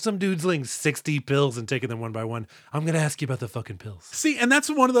 Look, if some dude's laying 60 pills and taking them one by one, I'm going to ask you about the fucking pills. See, and that's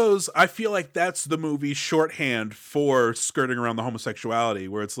one of those, I feel like that's the movie's shorthand for skirting around the homosexuality,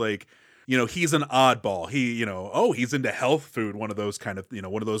 where it's like, he's an oddball. He's into health food, one of those kind of,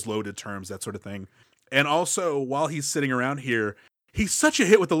 one of those loaded terms, that sort of thing. And also, while he's sitting around here, he's such a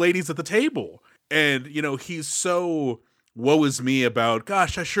hit with the ladies at the table. And, he's so woe is me about,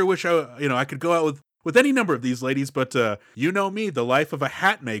 gosh, I sure wish I could go out with with any number of these ladies, but you know me, the life of a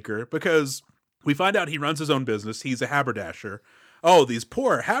hat maker, because we find out he runs his own business. He's a haberdasher. Oh, these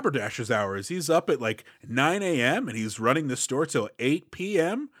poor haberdasher's hours. He's up at like 9 a.m. and he's running the store till 8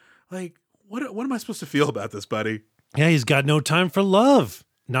 p.m. Like, what am I supposed to feel about this, buddy? Yeah, he's got no time for love.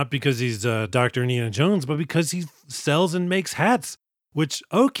 Not because he's Dr. Indiana Jones, but because he sells and makes hats. Which,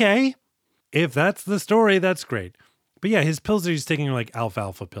 okay, if that's the story, that's great. But yeah, his pills that he's taking are like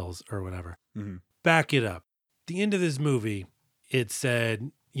alfalfa pills or whatever. Mm-hmm. Back it up. The end of this movie, it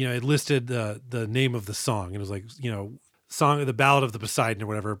said, it listed the name of the song. And it was like, song of the Ballad of the Poseidon or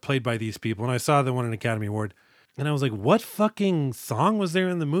whatever, played by these people. And I saw they won an Academy Award. And I was like, what fucking song was there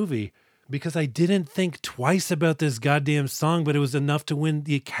in the movie? Because I didn't think twice about this goddamn song, but it was enough to win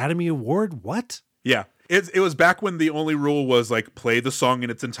the Academy Award? What? Yeah. It was back when the only rule was like play the song in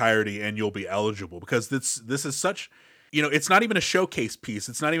its entirety and you'll be eligible, because this is such, it's not even a showcase piece.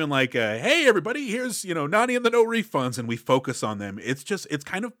 It's not even like, hey, everybody, here's, Nani and the No Refunds, and we focus on them. It's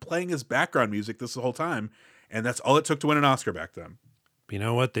kind of playing as background music this whole time. And that's all it took to win an Oscar back then. You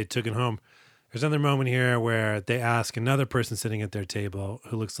know what? They took it home. There's another moment here where they ask another person sitting at their table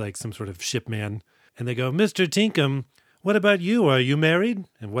who looks like some sort of shipman. And they go, Mr. Tinkham, what about you? Are you married?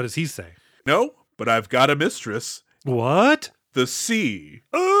 And what does he say? No, but I've got a mistress. What? The sea.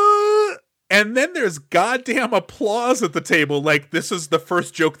 And then there's goddamn applause at the table. Like this is the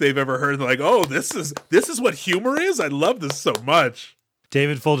first joke they've ever heard. They're like, oh, this is what humor is? I love this so much.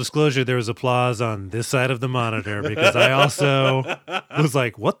 David, full disclosure, there was applause on this side of the monitor because I also was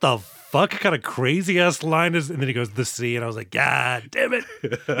like, what the fuck kind of crazy ass line is? And then he goes, the sea. And I was like, God damn it.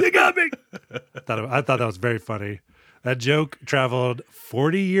 You got me. I thought that was very funny. That joke traveled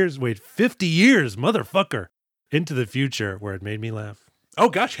 50 years, motherfucker, into the future where it made me laugh. Oh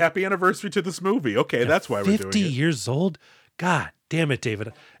gosh, happy anniversary to this movie. Okay, yeah, that's why we're doing it. 50 years old? God damn it,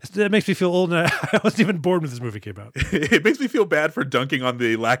 David. That makes me feel old, and I wasn't even born when this movie came out. It makes me feel bad for dunking on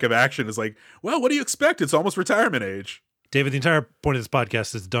the lack of action. It's like, well, what do you expect? It's almost retirement age. David, the entire point of this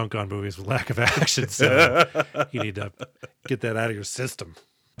podcast is dunk on movies with lack of action, so you need to get that out of your system.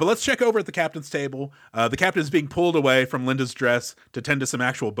 But let's check over at the captain's table. The captain is being pulled away from Linda's dress to tend to some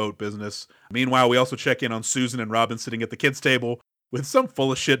actual boat business. Meanwhile, we also check in on Susan and Robin sitting at the kids' table with some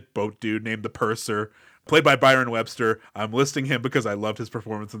full of shit boat dude named the Purser, played by Byron Webster. I'm listing him because I loved his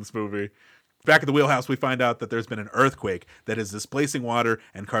performance in this movie. Back at the wheelhouse, we find out that there's been an earthquake that is displacing water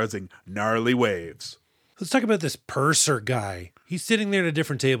and causing gnarly waves. Let's talk about this Purser guy. He's sitting there at a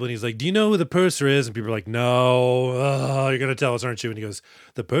different table and he's like, do you know who the Purser is? And people are like, no, you're going to tell us, aren't you? And he goes,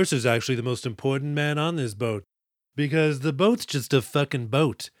 the Purser's actually the most important man on this boat because the boat's just a fucking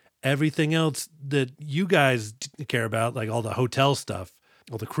boat. Everything else that you guys care about, like all the hotel stuff,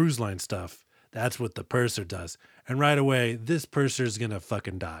 all the cruise line stuff, that's what the Purser does. And right away, this Purser's going to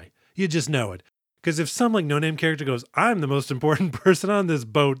fucking die. You just know it. Because if some like no-name character goes, I'm the most important person on this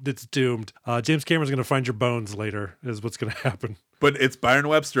boat that's doomed, James Cameron's going to find your bones later is what's going to happen. But it's Byron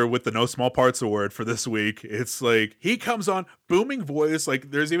Webster with the No Small Parts Award for this week. It's like he comes on, booming voice. Like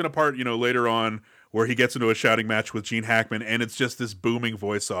there's even a part, later on where he gets into a shouting match with Gene Hackman, and it's just this booming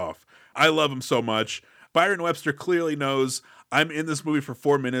voice off. I love him so much. Byron Webster clearly knows I'm in this movie for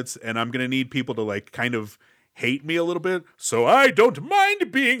 4 minutes, and I'm going to need people to like kind of hate me a little bit, so I don't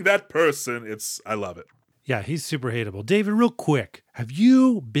mind being that person. I love it. Yeah, he's super hateable. David, real quick, have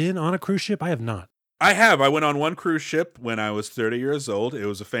you been on a cruise ship? I have not. I have. I went on one cruise ship when I was 30 years old. It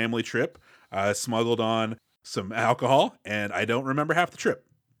was a family trip. I smuggled on some alcohol, and I don't remember half the trip.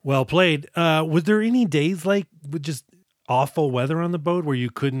 Well played. Was there any days like with just awful weather on the boat where you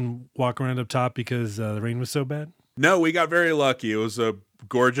couldn't walk around up top because the rain was so bad? No, we got very lucky. It was a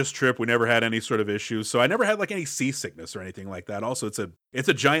gorgeous trip. We never had any sort of issues. So I never had like any seasickness or anything like that. Also, it's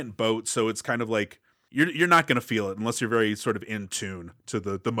a giant boat, so it's kind of like you're not going to feel it unless you're very sort of in tune to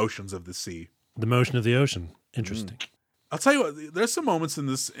the motions of the sea. The motion of the ocean. Interesting. I'll tell you what, there's some moments in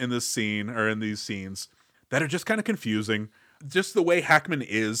this scene or in these scenes that are just kind of confusing. Just the way Hackman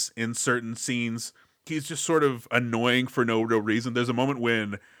is in certain scenes, he's just sort of annoying for no real reason. There's a moment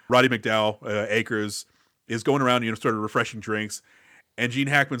when Roddy McDowell, Akers, is going around, sort of refreshing drinks, and Gene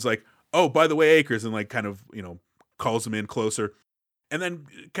Hackman's like, oh, by the way, Akers, and like kind of, calls him in closer, and then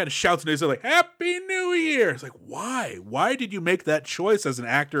kind of shouts in his ear like, Happy New Year. It's like, why? Why did you make that choice as an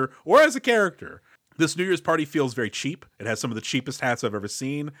actor or as a character? This New Year's party feels very cheap. It has some of the cheapest hats I've ever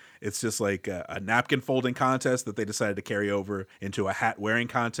seen. It's just like a napkin folding contest that they decided to carry over into a hat wearing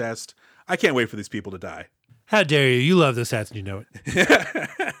contest. I can't wait for these people to die. How dare you? You love those hats and you know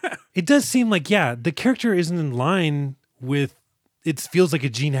it. It does seem like, the character isn't in line with, it feels like a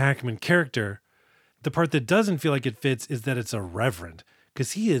Gene Hackman character. The part that doesn't feel like it fits is that it's irreverent.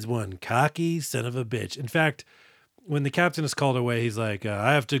 because he is one cocky son of a bitch. In fact, when the captain is called away, he's like,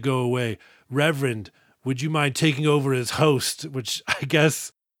 I have to go away. Reverend, would you mind taking over as host? Which I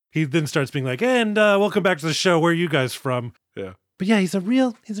guess he then starts being like, and welcome back to the show. Where are you guys from? Yeah. But yeah, he's a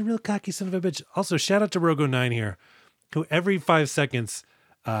real cocky son of a bitch. Also, shout out to Rogo 9 here, who every 5 seconds,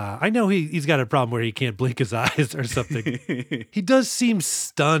 I know he's got a problem where he can't blink his eyes or something. He does seem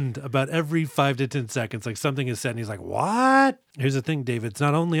stunned about every 5 to 10 seconds, like something is said and he's like, what? Here's the thing, David. It's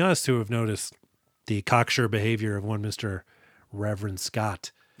not only us who have noticed the cocksure behavior of one Mr. Reverend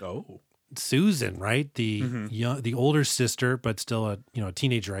Scott. Oh. Susan, right? The older sister, but still a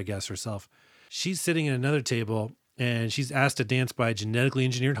teenager, I guess, herself. She's sitting at another table and she's asked to dance by a genetically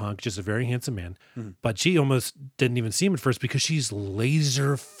engineered hunk, just a very handsome man. Mm-hmm. But she almost didn't even see him at first because she's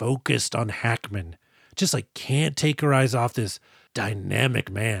laser focused on Hackman. Just like can't take her eyes off this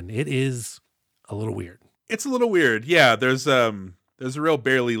dynamic man. It is a little weird. It's a little weird. Yeah, there's a real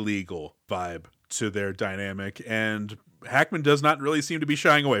barely legal vibe to their dynamic, and Hackman does not really seem to be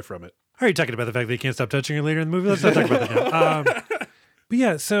shying away from it. Are you talking about the fact that he can't stop touching her later in the movie? Let's not talk about that now. But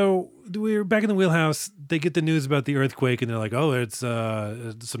yeah, so we're back in the wheelhouse. They get the news about the earthquake, and they're like, oh, it's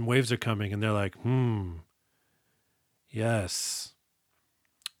some waves are coming. And they're like, yes,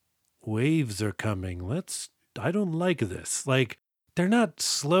 waves are coming. I don't like this. Like, they're not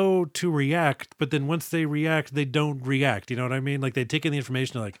slow to react, but then once they react, they don't react. You know what I mean? Like, they take in the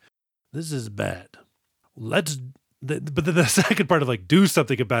information, they're like, this is bad. But then the second part of like, do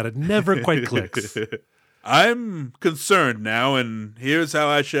something about it never quite clicks. I'm concerned now, and here's how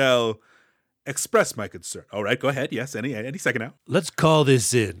I shall express my concern. All right, go ahead. Yes, any second now. Let's call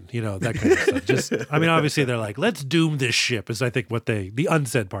this in, that kind of stuff. Obviously they're like, let's doom this ship is I think the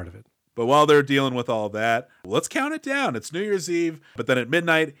unsaid part of it. But while they're dealing with all that, let's count it down. It's New Year's Eve, but then at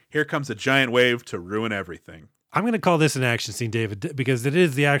midnight, here comes a giant wave to ruin everything. I'm going to call this an action scene, David, because it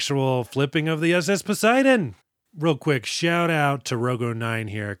is the actual flipping of the SS Poseidon. Real quick, shout out to Rogo 9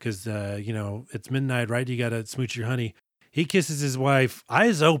 here, because, it's midnight, right? You got to smooch your honey. He kisses his wife,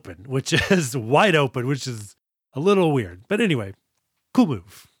 eyes open, which is wide open, which is a little weird. But anyway, cool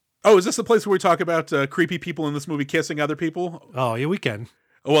move. Oh, is this the place where we talk about creepy people in this movie kissing other people? Oh, yeah, we can.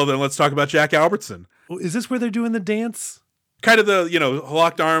 Well, then let's talk about Jack Albertson. Is this where they're doing the dance? Kind of the,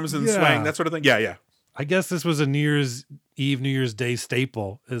 locked arms and swaying, that sort of thing? Yeah. I guess this was a New Year's Eve, New Year's Day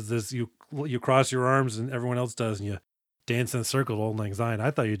staple, is this you cross your arms and everyone else does, and you dance in a circle to Old Lang Syne.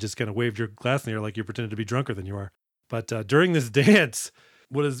 I thought you just kind of waved your glass in the air like you pretended to be drunker than you are. But during this dance,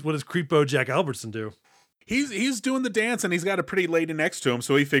 what does creepo Jack Albertson do? He's doing the dance, and he's got a pretty lady next to him,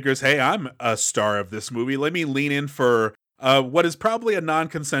 so he figures, hey, I'm a star of this movie. Let me lean in for what is probably a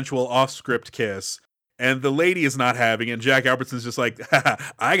non-consensual off-script kiss. And the lady is not having it. And Jack Albertson's just like,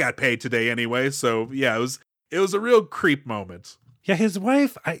 I got paid today anyway. So yeah, it was a real creep moment. Yeah, his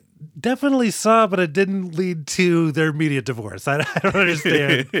wife, I definitely saw, but it didn't lead to their immediate divorce. I don't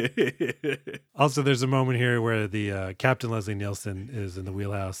understand. Also, there's a moment here where the Captain Leslie Nielsen is in the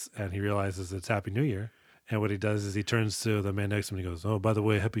wheelhouse, and he realizes it's Happy New Year. And what he does is he turns to the man next to him and he goes, oh, by the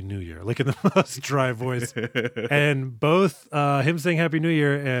way, Happy New Year. Like in the most dry voice. And both him saying Happy New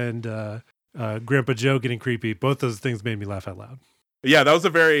Year and Grandpa Joe getting creepy, both those things made me laugh out loud. Yeah,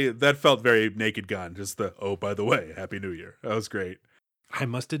 that felt very Naked Gun. Just oh, by the way, Happy New Year. That was great. I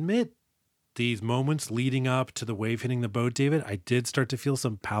must admit, these moments leading up to the wave hitting the boat, David, I did start to feel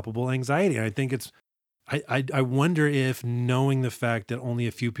some palpable anxiety. And I think I wonder if knowing the fact that only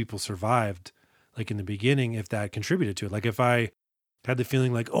a few people survived, like in the beginning, if that contributed to it. Like if I had the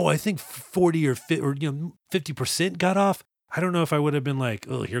feeling like, oh, I think 40 or 50% got off, I don't know if I would have been like,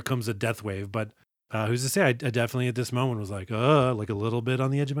 oh, here comes a death wave. But who's to say? I definitely at this moment was like a little bit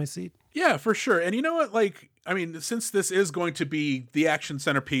on the edge of my seat. Yeah, for sure. And you know what? Like, I mean, since this is going to be the action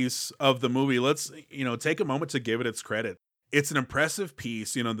centerpiece of the movie, let's, take a moment to give it its credit. It's an impressive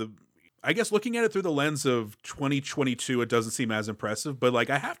piece. I guess looking at it through the lens of 2022, it doesn't seem as impressive. But like,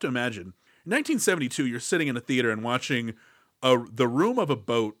 I have to imagine, in 1972, you're sitting in a theater and watching the room of a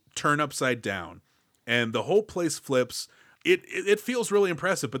boat turn upside down, and the whole place flips. It feels really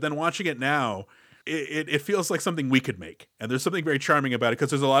impressive. But then watching it now, it feels like something we could make. And there's something very charming about it,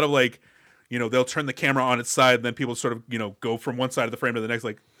 because there's a lot of like, they'll turn the camera on its side and then people sort of, go from one side of the frame to the next,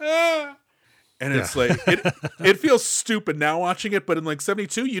 like, ah. And it's like, it feels stupid now watching it, but in like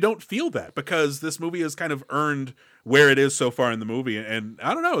 72, you don't feel that, because this movie has kind of earned where it is so far in the movie. And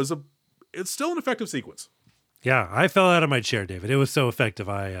I don't know, it's still an effective sequence. Yeah, I fell out of my chair, David. It was so effective.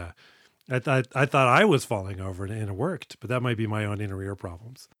 I thought I was falling over and it worked, but that might be my own inner ear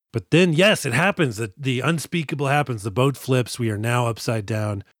problems. But then, yes, it happens. The unspeakable happens. The boat flips. We are now upside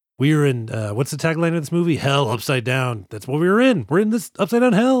down. We were in, what's the tagline of this movie? Hell upside down. That's what we were in. We're in this upside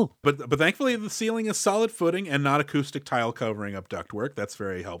down hell. But thankfully the ceiling is solid footing and not acoustic tile covering up ductwork. That's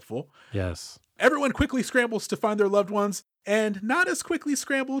very helpful. Yes. Everyone quickly scrambles to find their loved ones, and not as quickly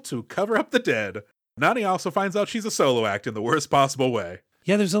scramble to cover up the dead. Nani also finds out she's a solo act in the worst possible way.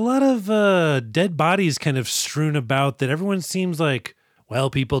 Yeah, there's a lot of dead bodies kind of strewn about that everyone seems like, well,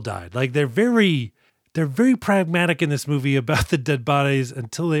 people died. Like they're very pragmatic in this movie about the dead bodies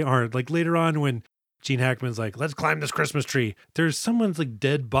until they aren't. Like later on when Gene Hackman's like, let's climb this Christmas tree, there's someone's like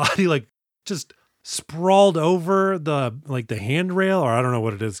dead body like just sprawled over the handrail, or I don't know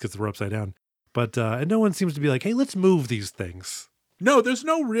what it is because we're upside down. But and no one seems to be like, hey, let's move these things. No, there's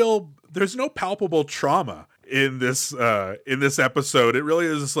no palpable trauma in this episode. It really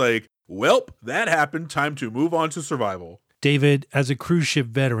is just like, welp, that happened. Time to move on to survival. David, as a cruise ship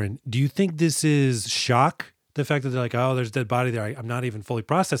veteran, do you think this is shock? The fact that they're like, oh, there's a dead body there. I'm not even fully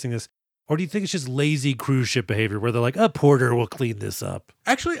processing this. Or do you think it's just lazy cruise ship behavior where they're like, a porter will clean this up?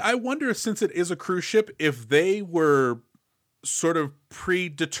 Actually, I wonder, since it is a cruise ship, if they were sort of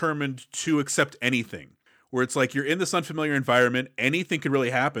predetermined to accept anything. Where it's like, you're in this unfamiliar environment. Anything could really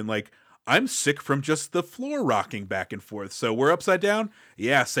happen. Like, I'm sick from just the floor rocking back and forth. So we're upside down.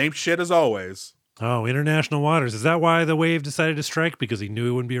 Yeah, same shit as always. Oh, international waters. Is that why the wave decided to strike? Because he knew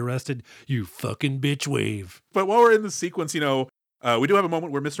he wouldn't be arrested? You fucking bitch wave. But while we're in the sequence, we do have a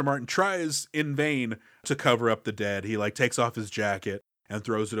moment where Mr. Martin tries in vain to cover up the dead. He takes off his jacket and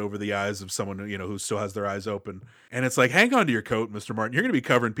throws it over the eyes of someone, who still has their eyes open. And it's like, hang on to your coat, Mr. Martin. You're going to be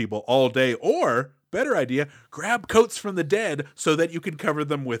covering people all day. Or, better idea, grab coats from the dead so that you can cover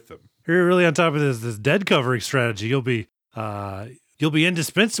them with them. You're really on top of this dead covering strategy. You'll be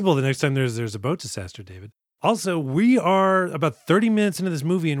indispensable the next time there's a boat disaster, David. Also, we are about 30 minutes into this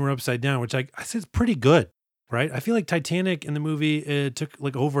movie and we're upside down, which I said is pretty good, right? I feel like Titanic in the movie, it took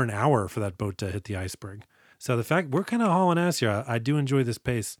like over an hour for that boat to hit the iceberg. So the fact we're kind of hauling ass here, I do enjoy this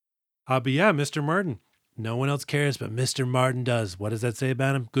pace. But yeah, Mr. Martin. No one else cares, but Mr. Martin does. What does that say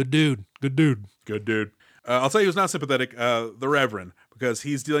about him? Good dude. Good dude. Good dude. I'll tell you who's not sympathetic, the Reverend, because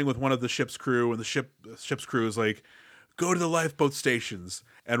he's dealing with one of the ship's crew, and the ship's crew is like, go to the lifeboat stations.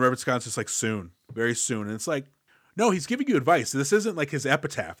 And Reverend Scott's just like, soon, very soon. And it's like, no, he's giving you advice. This isn't like his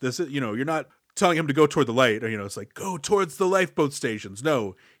epitaph. This is, you're not telling him to go toward the light, or, it's like, go towards the lifeboat stations.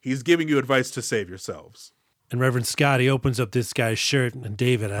 No, he's giving you advice to save yourselves. And Reverend Scott, he opens up this guy's shirt, and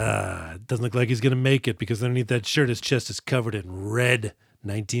David, it doesn't look like he's going to make it because underneath that shirt, his chest is covered in red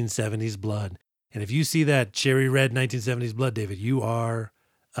 1970s blood. And if you see that cherry red 1970s blood, David, you are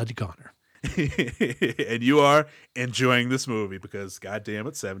a goner. And you are enjoying this movie because, goddamn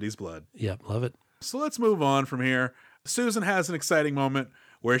it, 70s blood. Yep, love it. So let's move on from here. Susan has an exciting moment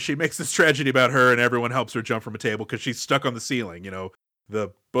where she makes this tragedy about her and everyone helps her jump from a table because she's stuck on the ceiling,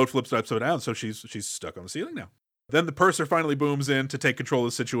 The boat flips upside down, so she's stuck on the ceiling now. Then the purser finally booms in to take control of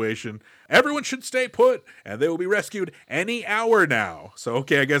the situation. Everyone should stay put, and they will be rescued any hour now. So,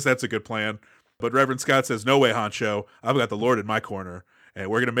 okay, I guess that's a good plan. But Reverend Scott says, no way, Honcho. I've got the Lord in my corner. And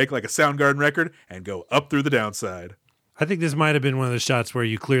we're going to make like a Soundgarden record and go up through the downside. I think this might have been one of the shots where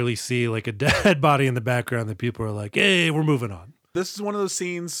you clearly see like a dead body in the background that people are like, hey, we're moving on. This is one of those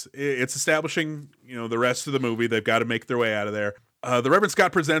scenes. It's establishing, the rest of the movie. They've got to make their way out of there. The Reverend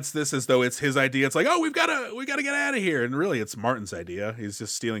Scott presents this as though it's his idea. It's like, oh, we got to get out of here. And really, it's Martin's idea. He's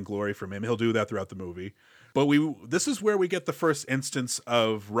just stealing glory from him. He'll do that throughout the movie. But this is where we get the first instance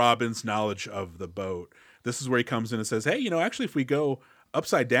of Robin's knowledge of the boat. This is where he comes in and says, hey, actually, if we go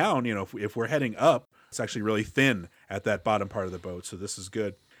upside down, if we're heading up, it's actually really thin at that bottom part of the boat. So this is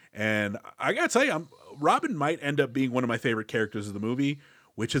good. And I got to tell you, Robin might end up being one of my favorite characters of the movie,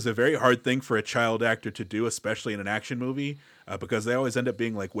 which is a very hard thing for a child actor to do, especially in an action movie, because they always end up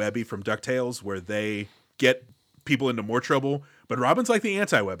being like Webby from DuckTales, where they get people into more trouble. But Robin's like the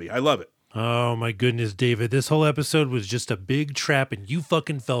anti-Webby. I love it. Oh my goodness, David. This whole episode was just a big trap and you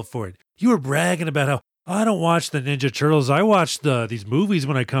fucking fell for it. You were bragging about how, I don't watch the Ninja Turtles. I watch these movies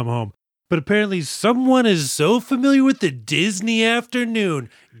when I come home. But apparently someone is so familiar with the Disney afternoon.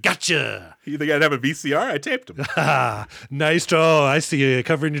 Gotcha. You think I'd have a VCR? I taped them. Nice. Oh, I see you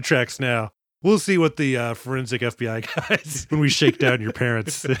covering your tracks now. We'll see what the forensic FBI guys, when we shake down your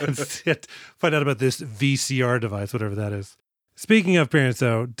parents, find out about this VCR device, whatever that is. Speaking of parents,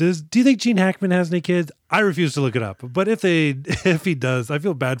 though, do you think Gene Hackman has any kids? I refuse to look it up. But if he does, I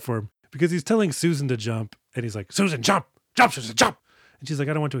feel bad for him because he's telling Susan to jump, and he's like, Susan, jump, Susan, jump. And she's like,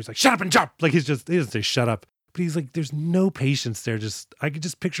 I don't want to. He's like, shut up and jump. Like he doesn't say shut up, but he's like, there's no patience there. I could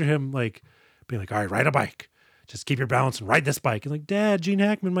just picture him like being like, all right, ride a bike. Just keep your balance and ride this bike. And like, Dad, Gene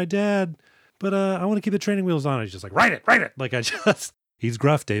Hackman, my dad. But I want to keep the training wheels on. And he's just like, ride it. Like He's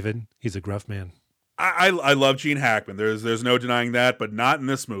gruff, David. He's a gruff man. I love Gene Hackman. There's no denying that, but not in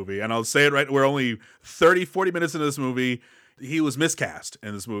this movie. And I'll say it right. We're only 30, 40 minutes into this movie. He was miscast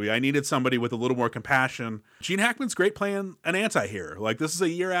in this movie. I needed somebody with a little more compassion. Gene Hackman's great playing an anti-hero. Like, this is a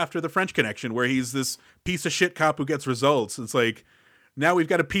year after The French Connection, where he's this piece of shit cop who gets results. It's like, now we've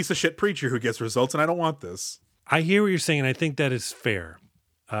got a piece of shit preacher who gets results, and I don't want this. I hear what you're saying, and I think that is fair.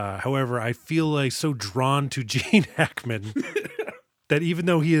 However, I feel like so drawn to Gene Hackman that even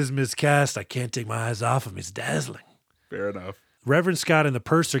though he is miscast, I can't take my eyes off him. He's dazzling. Fair enough. Reverend Scott and the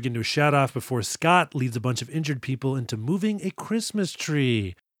purser get into a shout-off before Scott leads a bunch of injured people into moving a Christmas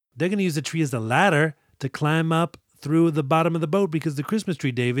tree. They're going to use the tree as a ladder to climb up through the bottom of the boat because the Christmas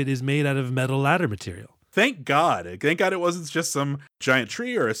tree, David, is made out of metal ladder material. Thank God. Thank God it wasn't just some giant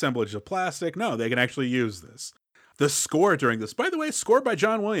tree or assemblage of plastic. No, they can actually use this. The score during this, by the way, scored by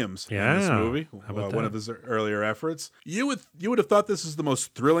John Williams in this movie, one of his earlier efforts. You would have thought this is the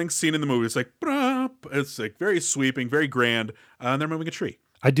most thrilling scene in the movie. It's like, it's like very sweeping, very grand, and they're moving a tree.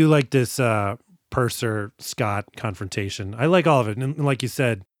 I do like this purser Scott confrontation. I like all of it, and like you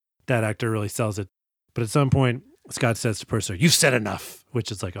said, that actor really sells it. But at some point, Scott says to Purser, "You've said enough,"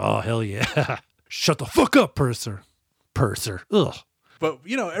 which is like, oh hell yeah, shut the fuck up, Purser. Ugh. But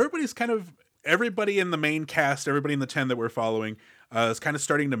everybody in the main cast, everybody in the 10 that we're following, is kind of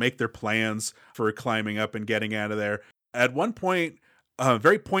starting to make their plans for climbing up and getting out of there. At one point,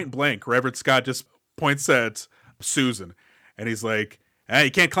 very point blank, Reverend Scott just points at Susan, and he's like, you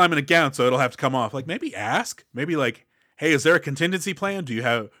can't climb in a gown, so it'll have to come off. Like, maybe ask. Maybe like, hey, is there a contingency plan? Do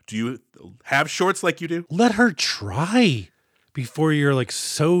you have shorts like you do? Let her try before you're like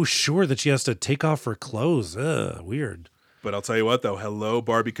so sure that she has to take off her clothes. Ugh, weird. But I'll tell you what, though. Hello,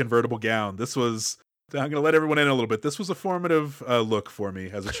 Barbie convertible gown. I'm going to let everyone in a little bit. This was a formative look for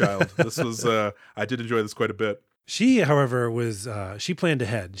me as a child. I did enjoy this quite a bit. She, however, she planned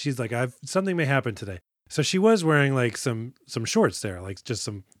ahead. She's like, something may happen today. So she was wearing like some shorts there, like just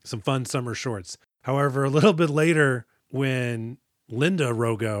some fun summer shorts. However, a little bit later, when Linda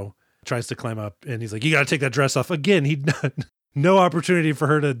Rogo tries to climb up and he's like, you got to take that dress off. Again, no opportunity for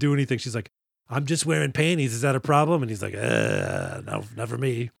her to do anything. She's like, I'm just wearing panties. Is that a problem? And he's like, no, not for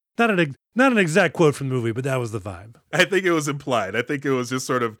me. Not an exact quote from the movie, but that was the vibe. I think it was implied. I think it was just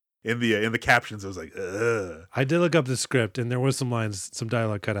sort of in the captions. It was like, ugh. I did look up the script, and there was some lines, some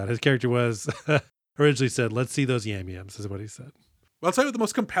dialogue cut out. His character was originally said, "Let's see those yam yams," is what he said. Well, I'll tell you what, the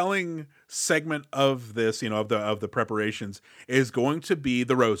most compelling segment of this, of the preparations, is going to be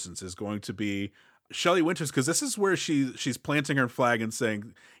the Rosens. Is going to be Shelley Winters, because this is where she's planting her flag and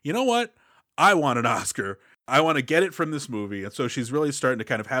saying, you know what? I want an Oscar. I want to get it from this movie. And so she's really starting to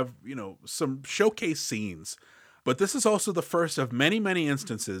kind of have, some showcase scenes. But this is also the first of many, many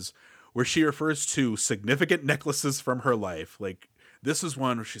instances where she refers to significant necklaces from her life. Like, this is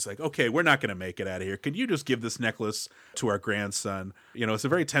one where she's like, okay, we're not going to make it out of here. Can you just give this necklace to our grandson? It's a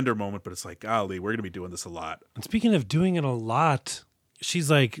very tender moment, but it's like, golly, we're going to be doing this a lot. And speaking of doing it a lot, she's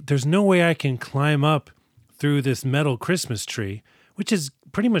like, there's no way I can climb up through this metal Christmas tree, which is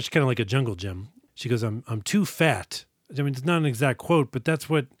pretty much kind of like a jungle gym. She goes, I'm too fat. I mean, it's not an exact quote, but that's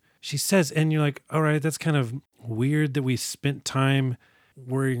what she says. And you're like, all right, that's kind of weird that we spent time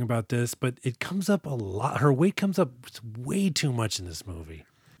worrying about this, but it comes up a lot. Her weight comes up way too much in this movie.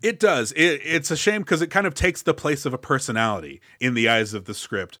 It does. It's a shame because it kind of takes the place of a personality in the eyes of the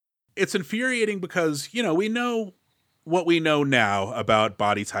script. It's infuriating because, we know what we know now about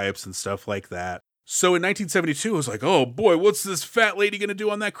body types and stuff like that. So in 1972, it was like, oh boy, what's this fat lady going to do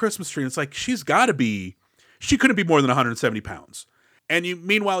on that Christmas tree? And it's like, she couldn't be more than 170 pounds. And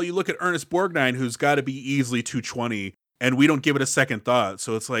meanwhile, you look at Ernest Borgnine, who's got to be easily 220, and we don't give it a second thought.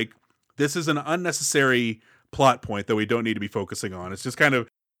 So it's like, this is an unnecessary plot point that we don't need to be focusing on. It's just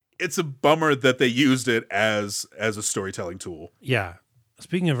it's a bummer that they used it as a storytelling tool. Yeah.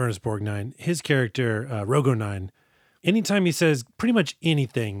 Speaking of Ernest Borgnine, his character, Rogo 9, anytime he says pretty much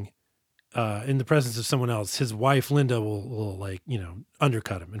anything in the presence of someone else, his wife, Linda, will like,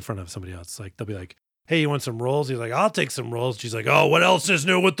 undercut him in front of somebody else. Like, they'll be like, hey, you want some rolls? He's like, I'll take some rolls. She's like, oh, what else is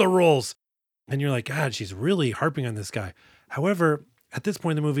new with the rolls? And you're like, God, she's really harping on this guy. However, at this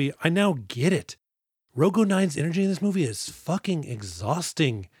point in the movie, I now get it. Rogo 9's energy in this movie is fucking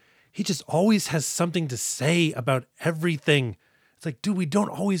exhausting. He just always has something to say about everything. It's like, dude, we don't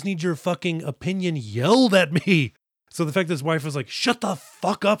always need your fucking opinion yelled at me. So the fact that his wife was like, shut the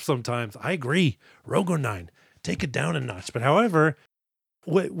fuck up sometimes. I agree. Rogo 9, take it down a notch. But however,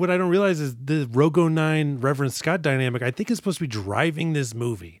 what I don't realize is the Rogo 9 Reverend Scott dynamic, I think, is supposed to be driving this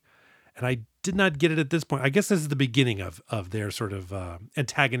movie. And I did not get it at this point. I guess this is the beginning of their sort of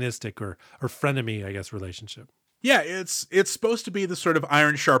antagonistic or frenemy, I guess, relationship. Yeah, it's supposed to be the sort of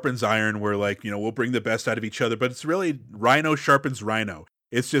iron sharpens iron where, like, you know, we'll bring the best out of each other, but it's really rhino sharpens rhino.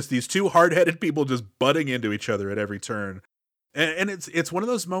 It's just these two hard-headed people just butting into each other at every turn. And it's one of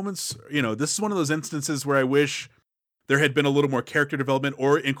those moments, you know, this is one of those instances where I wish there had been a little more character development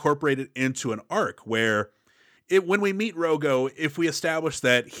or incorporated into an arc where when we meet Rogo, if we establish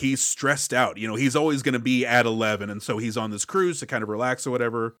that he's stressed out, you know, he's always going to be at 11, and so he's on this cruise to kind of relax or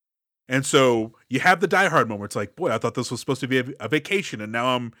whatever. And so you have the Die Hard moment. It's like, boy, I thought this was supposed to be a vacation, and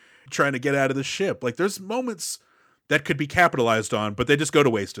now I'm trying to get out of the ship. Like, there's moments that could be capitalized on, but they just go to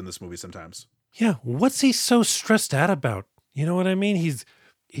waste in this movie sometimes. Yeah, what's he so stressed out about? You know what I mean?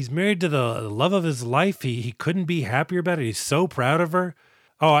 He's married to the love of his life. He couldn't be happier about it. He's so proud of her.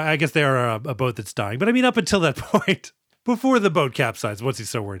 Oh, I guess they are a boat that's dying. But I mean, up until that point, before the boat capsized, what's he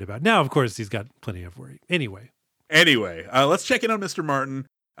so worried about? Now, of course, he's got plenty of worry. Anyway, let's check in on Mr. Martin.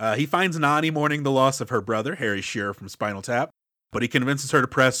 He finds Nani mourning the loss of her brother, Harry Shearer from Spinal Tap, but he convinces her to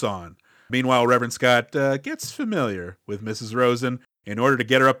press on. Meanwhile, Reverend Scott gets familiar with Mrs. Rosen in order to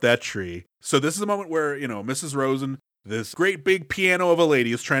get her up that tree. So this is a moment where, you know, Mrs. Rosen, this great big piano of a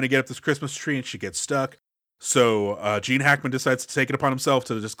lady, is trying to get up this Christmas tree and she gets stuck. So Gene Hackman decides to take it upon himself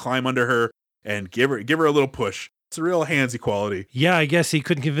to just climb under her and give her a little push. It's a real handsy quality. Yeah, I guess he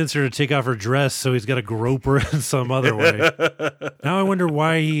couldn't convince her to take off her dress, so he's got to grope her in some other way. Now I wonder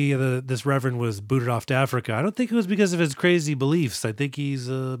why this reverend was booted off to Africa. I don't think it was because of his crazy beliefs. I think he's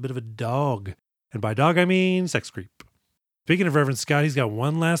a bit of a dog. And by dog, I mean sex creep. Speaking of Reverend Scott, he's got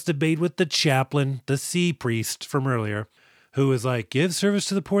one last debate with the chaplain, the sea priest from earlier, who is like, give service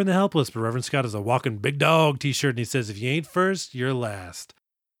to the poor and the helpless. But Reverend Scott is a walking big dog t-shirt, and he says, if you ain't first, you're last.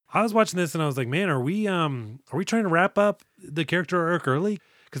 I was watching this and I was like, man, are we trying to wrap up the character arc early?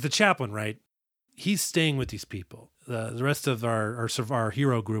 Because the chaplain, right? He's staying with these people. The rest of our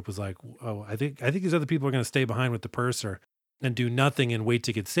hero group was like, oh, I think these other people are going to stay behind with the purser and do nothing and wait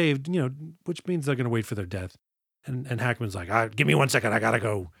to get saved, you know, which means they're going to wait for their death. And Hackman's like, give me 1 second. I got to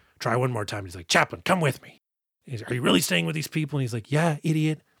go try one more time. He's like, chaplain, come with me. He's like, are you really staying with these people? And he's like, yeah,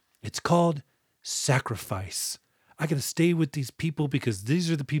 idiot. It's called sacrifice. I got to stay with these people because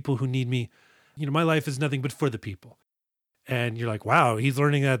these are the people who need me. You know, my life is nothing but for the people. And you're like, wow, he's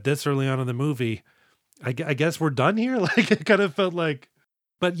learning that this early on in the movie. I guess we're done here. Like, it kind of felt like,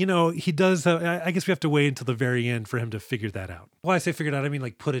 but you know, he does. I guess we have to wait until the very end for him to figure that out. Well, I say figured out, I mean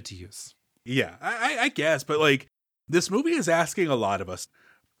like put it to use. Yeah, I guess. But like, this movie is asking a lot of us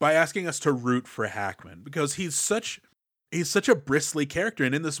by asking us to root for Hackman because he's such a bristly character.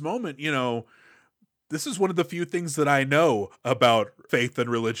 And in this moment, you know, this is one of the few things that I know about faith and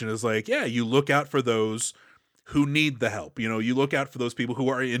religion is like, yeah, you look out for those who need the help. You know, you look out for those people who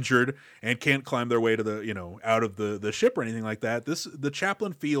are injured and can't climb their way to the, you know, out of the ship or anything like that. The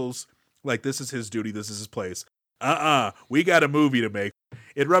chaplain feels like this is his duty. This is his place. We got a movie to make.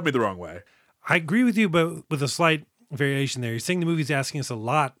 It rubbed me the wrong way. I agree with you, but with a slight variation there. You're saying the movie's asking us a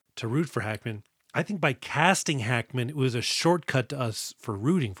lot to root for Hackman. I think by casting Hackman, it was a shortcut to us for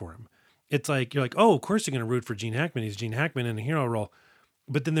rooting for him. It's like, you're like, oh, of course you're going to root for Gene Hackman. He's Gene Hackman in a hero role.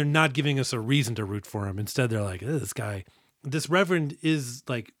 But then they're not giving us a reason to root for him. Instead, they're like, this guy, this reverend is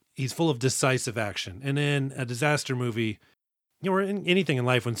like, he's full of decisive action. And in a disaster movie, you know, or in anything in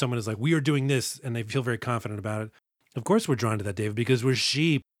life, when someone is like, we are doing this, and they feel very confident about it, of course we're drawn to that, David, because we're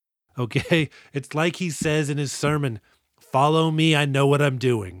sheep. Okay? It's like he says in his sermon, follow me, I know what I'm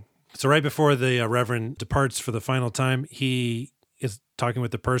doing. So right before the reverend departs for the final time, he is talking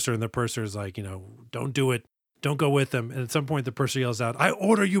with the purser, and the purser is like, you know, don't do it. Don't go with them. And at some point, the purser yells out, I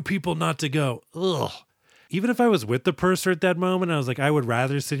order you people not to go. Ugh. Even if I was with the purser at that moment, I was like, I would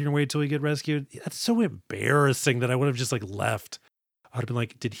rather sit here and wait till we get rescued. That's so embarrassing that I would have just like left. I'd have been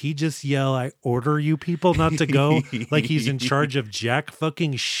like, did he just yell, I order you people not to go? Like he's in charge of jack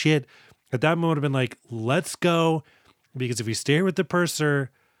fucking shit. At that moment, I've been like, let's go. Because if we stay with the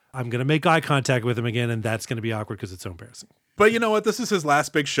purser, I'm going to make eye contact with him again, and that's going to be awkward because it's so embarrassing. But you know what? This is his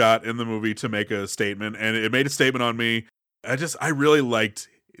last big shot in the movie to make a statement, and it made a statement on me. I really liked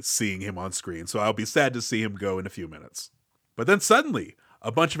seeing him on screen, so I'll be sad to see him go in a few minutes. But then suddenly,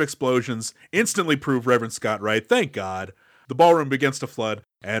 a bunch of explosions instantly prove Reverend Scott right. Thank God. The ballroom begins to flood,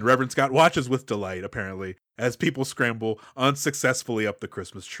 and Reverend Scott watches with delight, apparently, as people scramble unsuccessfully up the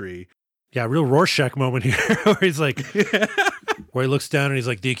Christmas tree. Yeah, real Rorschach moment here, where he's like, where he looks down and he's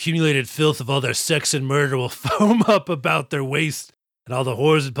like, the accumulated filth of all their sex and murder will foam up about their waist, and all the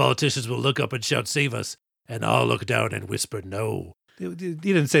whores and politicians will look up and shout, save us, and I'll look down and whisper, no. He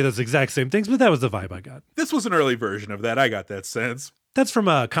didn't say those exact same things, but that was the vibe I got. This was an early version of that. I got that sense. That's from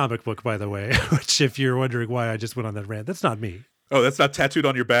a comic book, by the way, which if you're wondering why I just went on that rant, that's not me. Oh, that's not tattooed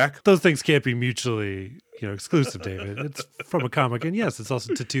on your back? Those things can't be mutually, exclusive, David. It's from a comic, and yes, it's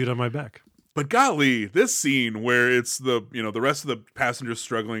also tattooed on my back. But golly, this scene where it's the rest of the passengers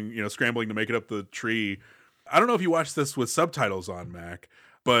struggling, scrambling to make it up the tree. I don't know if you watched this with subtitles on, Mac,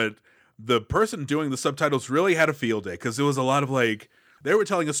 but the person doing the subtitles really had a field day because it was a lot of like, they were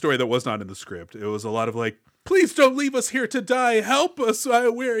telling a story that was not in the script. It was a lot of like, please don't leave us here to die. Help us.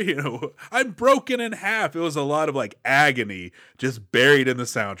 I'm broken in half. It was a lot of like agony just buried in the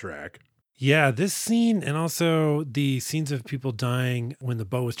soundtrack. Yeah, this scene and also the scenes of people dying when the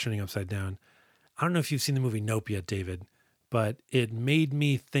boat was turning upside down. I don't know if you've seen the movie Nope yet, David, but it made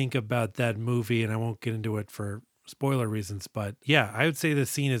me think about that movie, and I won't get into it for spoiler reasons. But yeah, I would say the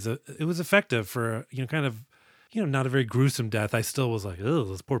scene it was effective for not a very gruesome death. I still was like, oh,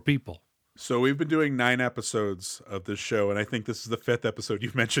 those poor people. So we've been doing 9 episodes of this show, and I think this is the 5th episode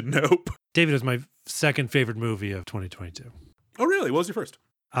you've mentioned Nope. David is my second favorite movie of 2022. Oh, really? What was your first?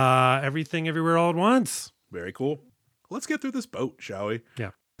 Everything Everywhere All at Once. Very cool. Let's get through this boat, shall we?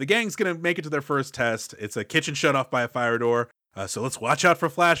 Yeah. The gang's going to make it to their first test. It's a kitchen shut off by a fire door. So let's watch out for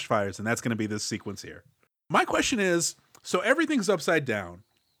flash fires, and that's going to be this sequence here. My question is, so everything's upside down.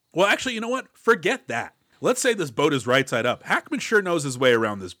 Well, actually, you know what? Forget that. Let's say this boat is right side up. Hackman sure knows his way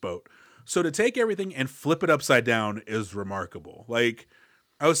around this boat. So to take everything and flip it upside down is remarkable. Like,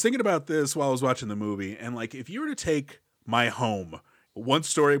 I was thinking about this while I was watching the movie, and like, if you were to take my home, 1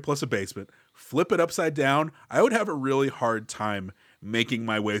 story plus a basement, flip it upside down, I would have a really hard time making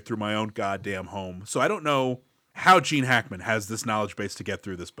my way through my own goddamn home. So I don't know how Gene Hackman has this knowledge base to get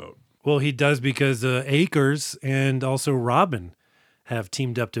through this boat. Well, he does because Akers and also Robin have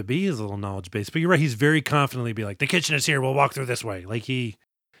teamed up to be his little knowledge base. But you're right, he's very confidently be like, the kitchen is here, we'll walk through this way. Like he's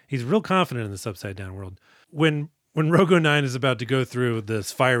real confident in this upside down world. When Rogo 9 is about to go through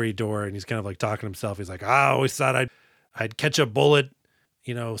this fiery door and he's kind of like talking to himself, he's like, I always thought I'd catch a bullet,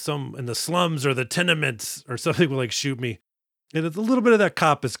 some in the slums or the tenements or something will like shoot me. And it's a little bit of that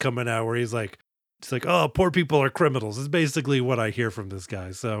cop is coming out where he's like, oh, poor people are criminals. It's basically what I hear from this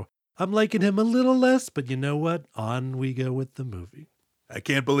guy. So I'm liking him a little less, but you know what? On we go with the movie. I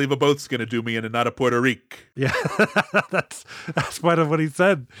can't believe a boat's going to do me in and not a Puerto Rico. Yeah, that's part of what he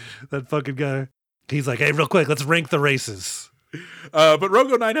said. That fucking guy. He's like, hey, real quick, let's rank the races. But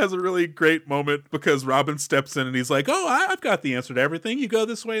Rogo 9 has a really great moment because Robin steps in and he's like, oh, I've got the answer to everything. You go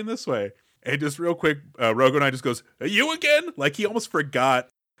this way and this way. And just real quick, Rogo 9 just goes, are you again? Like he almost forgot.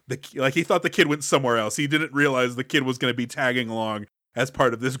 He thought the kid went somewhere else. He didn't realize the kid was going to be tagging along as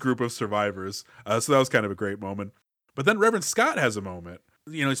part of this group of survivors. So that was kind of a great moment. But then Reverend Scott has a moment.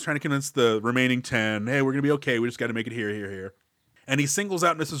 He's trying to convince the remaining 10, hey, we're going to be okay. We just got to make it here. And he singles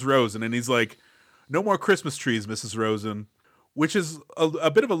out Mrs. Rosen, and he's like, no more Christmas trees, Mrs. Rosen, which is a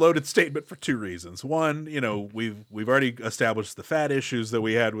bit of a loaded statement for 2 reasons. One, we've already established the fat issues that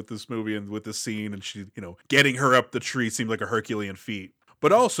we had with this movie and with this scene, and she, getting her up the tree seemed like a Herculean feat.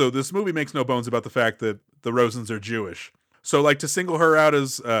 But also, this movie makes no bones about the fact that the Rosens are Jewish. So, like, to single her out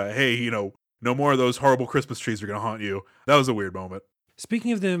as, hey, no more of those horrible Christmas trees are going to haunt you. That was a weird moment.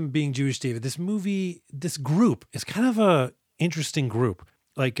 Speaking of them being Jewish, David, this group is kind of a interesting group.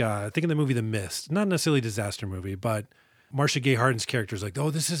 Like, think of the movie The Mist. Not necessarily a disaster movie, but Marcia Gay Harden's character is like, oh,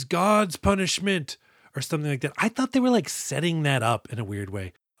 this is God's punishment or something like that. I thought they were like setting that up in a weird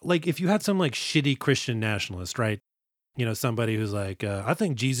way. Like if you had some like shitty Christian nationalist, right? Somebody who's like, I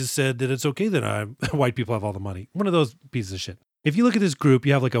think Jesus said that it's okay that white people have all the money. One of those pieces of shit. If you look at this group,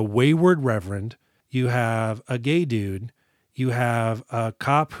 you have like a wayward reverend, you have a gay dude, you have a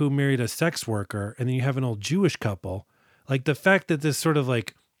cop who married a sex worker, and then you have an old Jewish couple. Like the fact that this sort of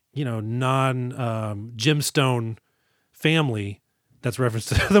like, non-gemstone family that's referenced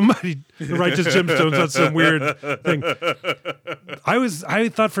to the righteous gemstones, that's some weird thing. I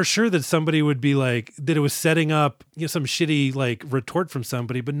thought for sure that somebody would be like, that it was setting up some shitty like retort from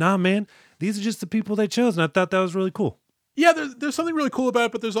somebody, but nah, man, these are just the people they chose. And I thought that was really cool. Yeah, there's something really cool about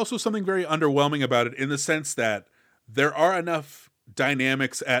it, but there's also something very underwhelming about it in the sense that there are enough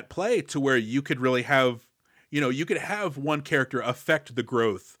dynamics at play to where you could really have, you could have one character affect the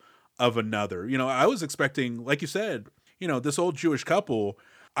growth of another. I was expecting, like you said, this old Jewish couple,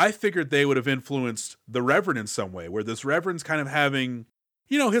 I figured they would have influenced the Reverend in some way, where this Reverend's kind of having,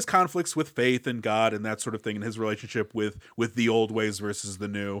 his conflicts with faith and God and that sort of thing, and his relationship with the old ways versus the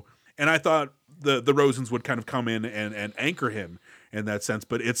new. And I thought the Rosens would kind of come in and anchor him in that sense,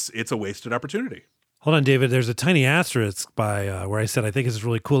 but it's a wasted opportunity. Hold on, David. There's a tiny asterisk by where I said, I think this is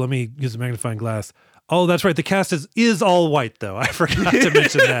really cool. Let me use a magnifying glass. Oh, that's right. The cast is all white, though. I forgot to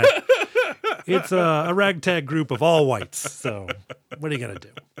mention that. It's a ragtag group of all whites. So what are you going to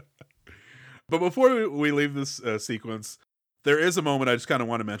do? But before we leave this sequence, there is a moment I just kind of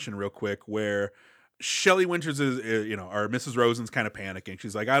want to mention real quick where Shelley Winters is, or Mrs. Rosen's kind of panicking.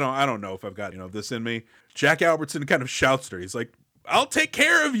 She's like, I don't know if I've got, this in me. Jack Albertson kind of shouts to her. He's like, I'll take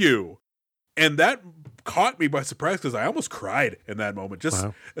care of you. And that caught me by surprise because I almost cried in that moment. Just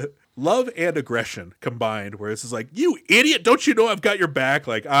love and aggression combined, where it's just like, you idiot, don't you know I've got your back?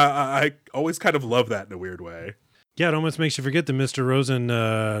 Like, I always kind of love that in a weird way. Yeah, it almost makes you forget that Mr. Rosen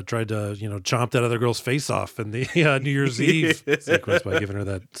tried to, chomp that other girl's face off in the New Year's Eve sequence by giving her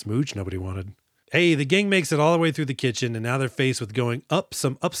that smooch nobody wanted. Hey, the gang makes it all the way through the kitchen, and now they're faced with going up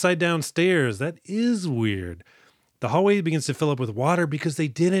some upside-down stairs. That is weird. The hallway begins to fill up with water because they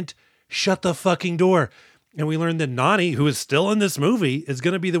didn't shut the fucking door. And we learned that Nani, who is still in this movie, is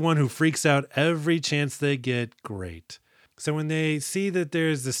going to be the one who freaks out every chance they get. Great. So when they see that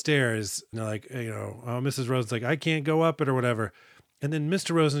there's the stairs, they're like, Mrs. Rosen's like, I can't go up it or whatever. And then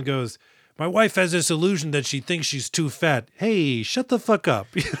Mr. Rosen goes, my wife has this illusion that she thinks she's too fat. Hey, shut the fuck up.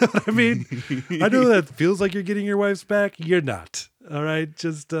 You know what I mean? I know that feels like you're getting your wife's back. You're not. All right.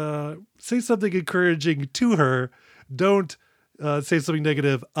 Just say something encouraging to her. Don't say something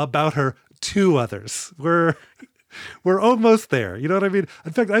negative about her to others. We're almost there. You know what I mean?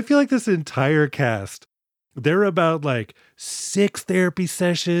 In fact, I feel like this entire cast, they're about like 6 therapy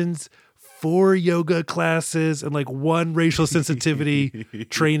sessions, 4 yoga classes, and like 1 racial sensitivity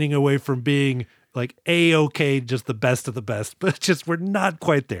training away from being like A-okay, just the best of the best. But just we're not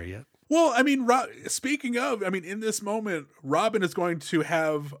quite there yet. Well, I mean, speaking of, in this moment, Robin is going to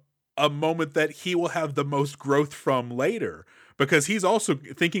have a moment that he will have the most growth from later, because he's also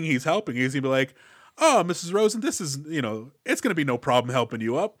thinking he's helping. He's going to be like, oh, Mrs. Rosen, this is, it's going to be no problem helping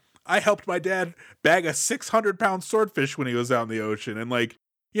you up. I helped my dad bag a 600-pound swordfish when he was out in the ocean. And like,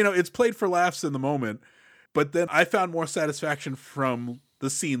 it's played for laughs in the moment. But then I found more satisfaction from the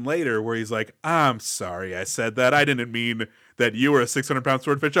scene later where he's like, I'm sorry I said that. I didn't mean that you were a 600-pound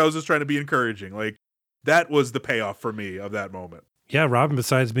swordfish. I was just trying to be encouraging. Like, that was the payoff for me of that moment. Yeah, Robin,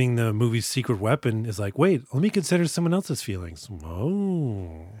 besides being the movie's secret weapon, is like, wait, let me consider someone else's feelings.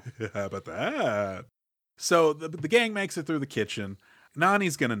 Oh. How about that? So the gang makes it through the kitchen.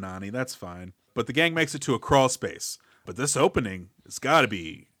 Nani's gonna Nani, that's fine. But the gang makes it to a crawl space. But this opening has got to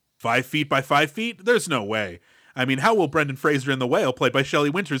be 5 feet by 5 feet? There's no way. I mean, how will Brendan Fraser in The Whale, played by Shelley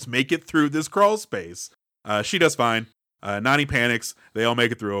Winters, make it through this crawl space? She does fine. Nani panics. They all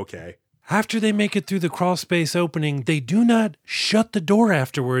make it through okay. After they make it through the crawl space opening, they do not shut the door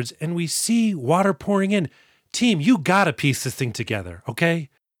afterwards, and we see water pouring in. Team, you gotta piece this thing together, okay?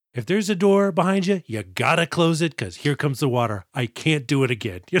 If there's a door behind you, you gotta close it, because here comes the water. I can't do it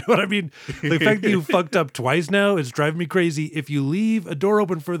again. You know what I mean? The fact that you fucked up twice now is driving me crazy. If you leave a door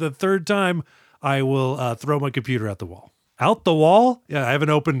open for the 3rd time, I will throw my computer out the wall. Out the wall? Yeah, I have an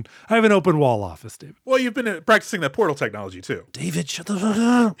open wall office, David. Well, you've been practicing that portal technology too. David, shut the fuck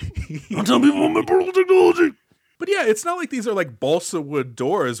up. Don't tell people about my portal technology. But yeah, it's not like these are like balsa wood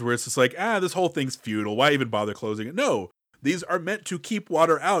doors where it's just like, this whole thing's futile. Why even bother closing it? No, these are meant to keep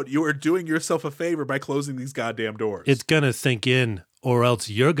water out. You are doing yourself a favor by closing these goddamn doors. It's gonna sink in, or else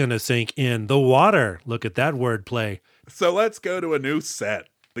you're gonna sink in the water. Look at that wordplay. So let's go to a new set.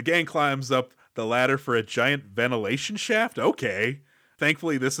 The gang climbs up the ladder for a giant ventilation shaft? Okay.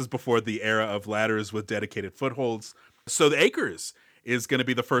 Thankfully, this is before the era of ladders with dedicated footholds. So the Akers is going to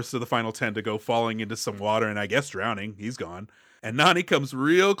be the first of the final 10 to go falling into some water and I guess drowning. He's gone. And Nani comes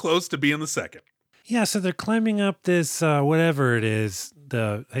real close to being the second. Yeah, so they're climbing up this, whatever it is,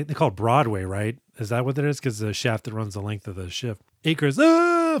 they call it Broadway, right? Is that what it is? Because the shaft that runs the length of the ship. Akers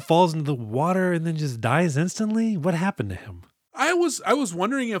falls into the water and then just dies instantly? What happened to him? I was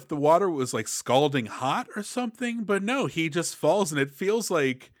wondering if the water was like scalding hot or something, but no, he just falls and it feels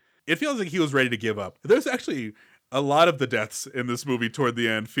like he was ready to give up. There's actually a lot of the deaths in this movie toward the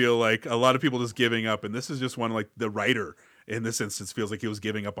end feel like a lot of people just giving up, and this is just one, like the writer in this instance feels like he was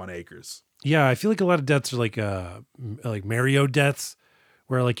giving up on Akers. Yeah, I feel like a lot of deaths are like Mario deaths,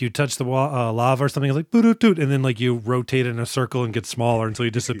 where like you touch the lava or something, it's like boo-doo-doot, and then like you rotate in a circle and get smaller until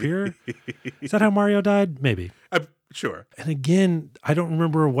you disappear. Is that how Mario died? Maybe. Sure. And again, I don't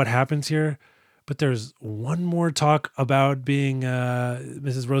remember what happens here, but there's one more talk about being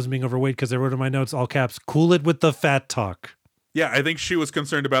Mrs. Rosen being overweight, because I wrote in my notes, all caps, cool it with the fat talk. Yeah, I think she was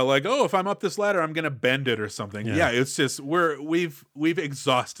concerned about like, if I'm up this ladder, I'm going to bend it or something. Yeah, it's just we've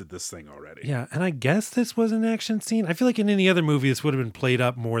exhausted this thing already. Yeah, and I guess this was an action scene. I feel like in any other movie, this would have been played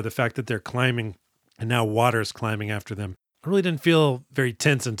up more, the fact that they're climbing and now water's climbing after them. I really didn't feel very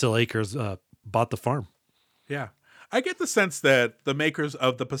tense until Akers bought the farm. Yeah. I get the sense that the makers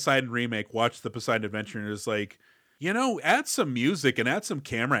of the Poseidon remake watched the Poseidon Adventure and is like, add some music and add some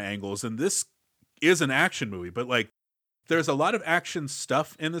camera angles, and this is an action movie, but like There's a lot of action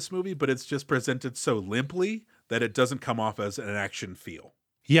stuff in this movie, but it's just presented so limply that it doesn't come off as an action feel.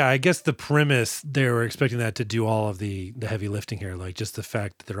 Yeah, I guess the premise, they were expecting that to do all of the heavy lifting here, like just the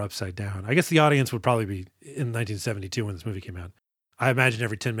fact that they're upside down. I guess the audience would probably be in 1972 when this movie came out. I imagine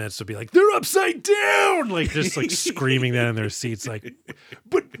every 10 minutes they'll be like, they're upside down! Like, just like screaming that in their seats, like,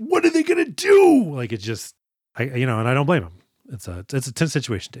 but what are they going to do? Like, it just, and I don't blame them. It's a tense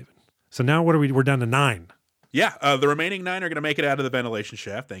situation, David. So now we're down to 9. Yeah, the remaining 9 are going to make it out of the ventilation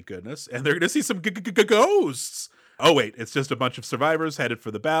shaft, thank goodness. And they're going to see some ghosts. Oh, wait, it's just a bunch of survivors headed for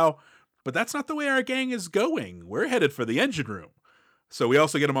the bow. But that's not the way our gang is going. We're headed for the engine room. So we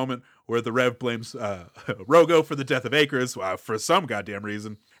also get a moment where the Rev blames Rogo for the death of Akers for some goddamn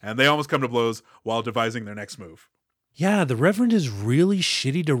reason. And they almost come to blows while devising their next move. Yeah, the Reverend is really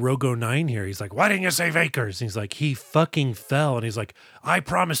shitty to Rogo 9 here. He's like, why didn't you save Akers? And he's like, he fucking fell. And he's like, I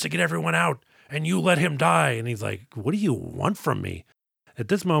promised to get everyone out, and you let him die. And he's like, what do you want from me? At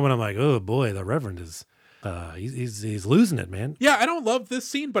this moment, I'm like, oh boy, the Reverend is, he's losing it, man. Yeah, I don't love this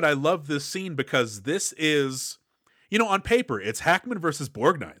scene, but I love this scene because this is, on paper, it's Hackman versus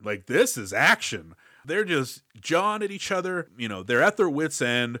Borgnine. Like, this is action. They're just jawing at each other. They're at their wits'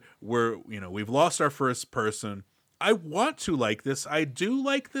 end. We've lost our first person. I want to like this. I do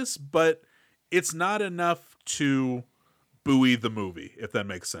like this, but it's not enough to buoy the movie, if that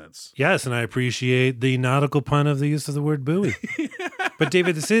makes sense. Yes, and I appreciate the nautical pun of the use of the word buoy. But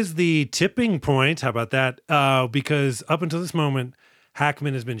David, this is the tipping point. How about that? Because up until this moment,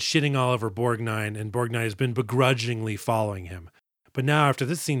 Hackman has been shitting all over Borgnine, and Borgnine has been begrudgingly following him. But now, after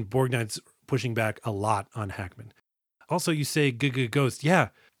this scene, Borgnine's pushing back a lot on Hackman. Also, you say ghost. Yeah.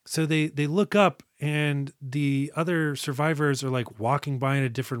 So they look up, and the other survivors are like walking by in a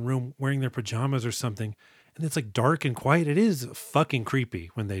different room wearing their pajamas or something. And it's like dark and quiet. It is fucking creepy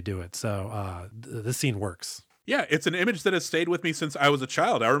when they do it. So this scene works. Yeah, it's an image that has stayed with me since I was a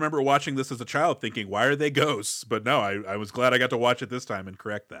child. I remember watching this as a child thinking, why are they ghosts? But no, I was glad I got to watch it this time and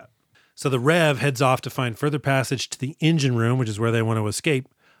correct that. So the Rev heads off to find further passage to the engine room, which is where they want to escape,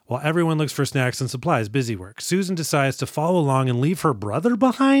 while everyone looks for snacks and supplies. Busy work. Susan decides to follow along and leave her brother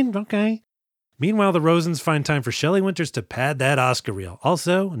behind? Okay. Meanwhile, the Rosens find time for Shelley Winters to pad that Oscar reel.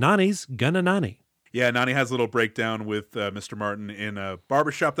 Also, Nani's gonna Nani. Yeah, Nani has a little breakdown with Mr. Martin in a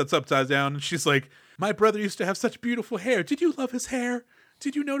barbershop that's upside down. And she's like, my brother used to have such beautiful hair. Did you love his hair?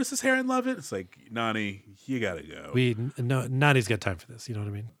 Did you notice his hair and love it? It's like, Nani, you gotta go. Nani's got time for this. You know what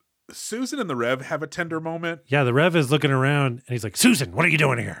I mean? Susan and the Rev have a tender moment. Yeah, the Rev is looking around and he's like, Susan, what are you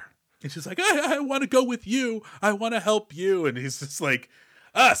doing here? And she's like, I want to go with you. I want to help you. And he's just like,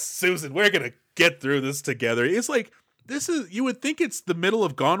 Susan, we're going to get through this together. It's like, you would think it's the middle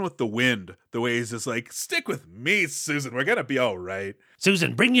of Gone with the Wind, the way he's just like, stick with me, Susan. We're going to be all right.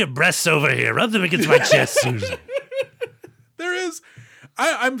 Susan, bring your breasts over here. Rub them against my chest, Susan.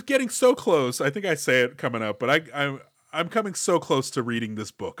 I'm getting so close. I think I say it coming up, but I'm coming so close to reading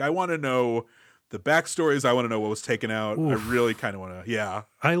this book. I want to know the backstories. I want to know what was taken out. Oof. I really kind of want to, yeah.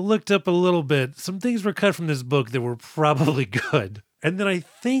 I looked up a little bit. Some things were cut from this book that were probably good. And then I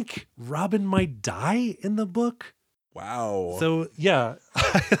think Robin might die in the book. Wow. So yeah,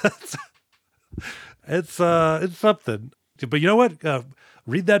 it's something. But you know what?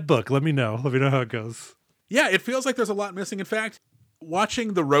 Read that book. Let me know. Let me know how it goes. Yeah, it feels like there's a lot missing. In fact,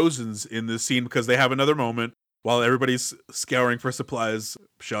 watching the Rosens in this scene, because they have another moment while everybody's scouring for supplies,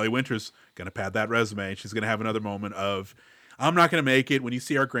 Shelley Winters going to pad that resume. She's going to have another moment of, I'm not going to make it when you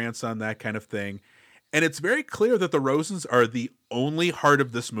see our grandson, that kind of thing. And it's very clear that the Rosens are the only heart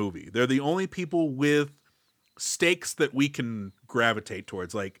of this movie. They're the only people with stakes that we can gravitate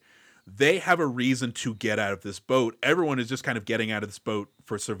towards. Like, they have a reason to get out of this boat. Everyone is just kind of getting out of this boat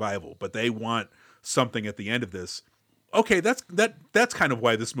for survival, but they want something at the end of this. Okay, that's kind of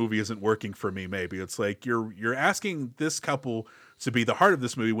why this movie isn't working for me. Maybe it's like you're asking this couple to be the heart of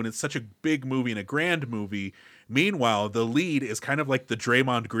this movie when it's such a big movie and a grand movie. Meanwhile, the lead is kind of like the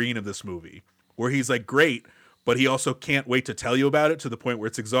Draymond Green of this movie, where he's like great, but he also can't wait to tell you about it to the point where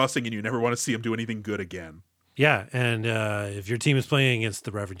it's exhausting and you never want to see him do anything good again. Yeah, and if your team is playing against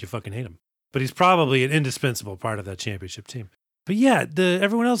the Reverend, you fucking hate him. But he's probably an indispensable part of that championship team. But yeah,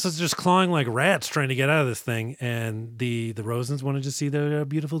 everyone else is just clawing like rats trying to get out of this thing, and the Rosens wanted to see their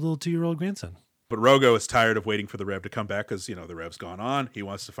beautiful little 2-year-old grandson. But Rogo is tired of waiting for the Rev to come back because, the Rev's gone on. He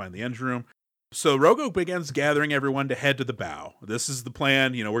wants to find the engine room. So Rogo begins gathering everyone to head to the bow. This is the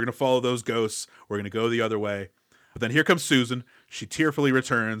plan. We're going to follow those ghosts. We're going to go the other way. But then here comes Susan. She tearfully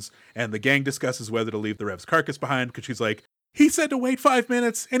returns, and the gang discusses whether to leave the Rev's carcass behind because she's like, he said to wait 5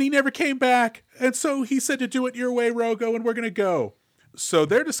 minutes, and he never came back. And so he said to do it your way, Rogo, and we're going to go. So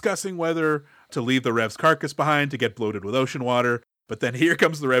they're discussing whether to leave the Rev's carcass behind to get bloated with ocean water. But then here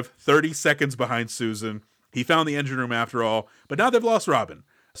comes the Rev 30 seconds behind Susan. He found the engine room after all, but now they've lost Robin.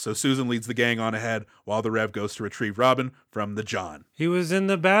 So Susan leads the gang on ahead while the Rev goes to retrieve Robin from the John. He was in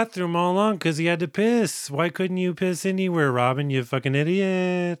the bathroom all along because he had to piss. Why couldn't you piss anywhere, Robin, you fucking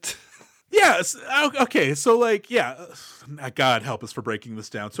idiot? Yes. Okay. So, like, yeah. God help us for breaking this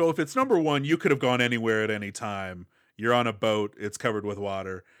down. So if it's number one, you could have gone anywhere at any time. You're on a boat. It's covered with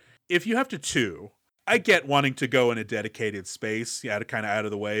water. If you have to two, I get wanting to go in a dedicated space. Yeah, to kind of out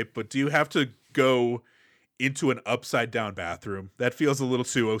of the way. But do you have to go into an upside down bathroom? That feels a little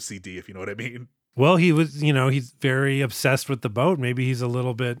too OCD, if you know what I mean. Well, he was, he's very obsessed with the boat. Maybe he's a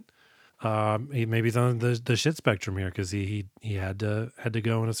little bit, maybe he's on the shit spectrum here because he had to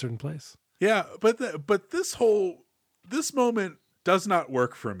go in a certain place. Yeah, but this moment does not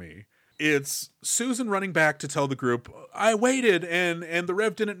work for me. It's Susan running back to tell the group, I waited and the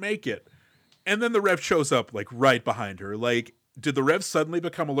Rev didn't make it. And then the Rev shows up like right behind her. Like, did the Rev suddenly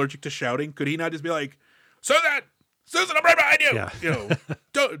become allergic to shouting? Could he not just be like, Susan, I'm right behind you. Yeah.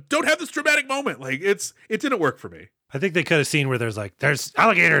 Don't have this dramatic moment. Like, it didn't work for me. I think they could have seen where there's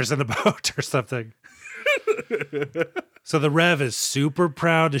alligators in the boat or something. So the Rev is super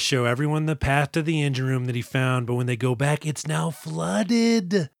proud to show everyone the path to the engine room that he found, but when they go back, it's now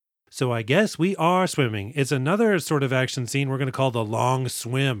flooded. So I guess we are swimming. It's another sort of action scene we're going to call the long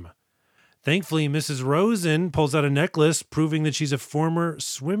swim. Thankfully, Mrs. Rosen pulls out a necklace proving that she's a former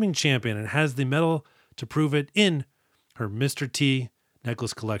swimming champion and has the medal to prove it in her Mr. T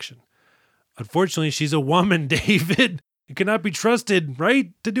necklace collection. Unfortunately, she's a woman, David. You cannot be trusted,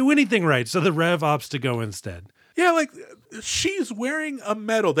 right, to do anything right. So the Rev opts to go instead. Yeah, like, she's wearing a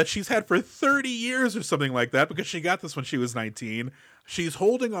medal that she's had for 30 years or something like that because she got this when she was 19. She's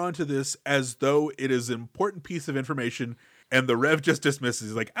holding on to this as though it is an important piece of information, and the Rev just dismisses.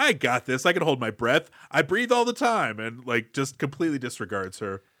 He's like, I got this. I can hold my breath. I breathe all the time, and, like, just completely disregards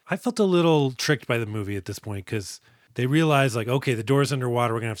her. I felt a little tricked by the movie at this point because they realize, like, okay, the door's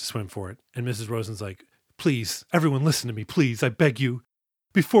underwater. We're going to have to swim for it. And Mrs. Rosen's like, please, everyone listen to me, please. I beg you.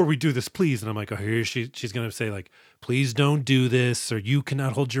 Before we do this, please. And I'm like, oh, here she's going to say, like, please don't do this, or you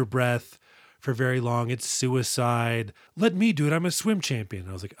cannot hold your breath for very long. It's suicide. Let me do it. I'm a swim champion. And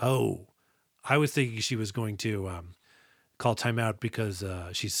I was like, oh, I was thinking she was going to call timeout because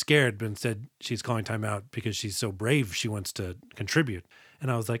she's scared, but instead she's calling timeout because she's so brave. She wants to contribute.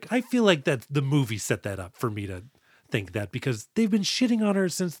 And I was like, I feel like that the movie set that up for me to think that because they've been shitting on her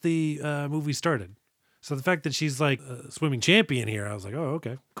since the movie started. So the fact that she's like a swimming champion here, I was like, oh,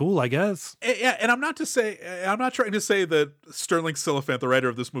 okay, cool, I guess. Yeah, and I'm not trying to say that Sterling Silliphant, the writer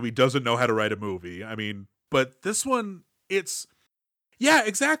of this movie, doesn't know how to write a movie. I mean, but this one, yeah,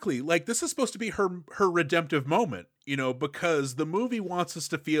 exactly. Like, this is supposed to be her redemptive moment, because the movie wants us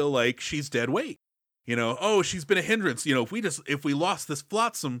to feel like she's dead weight. Oh, she's been a hindrance. If we lost this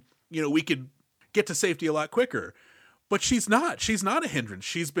flotsam, we could get to safety a lot quicker. But she's not. She's not a hindrance.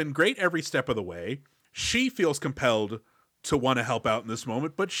 She's been great every step of the way. She feels compelled to want to help out in this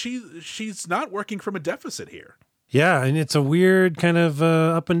moment, but she's not working from a deficit here. Yeah, and it's a weird kind of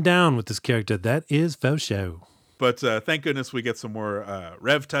up and down with this character. That is faux show. But thank goodness we get some more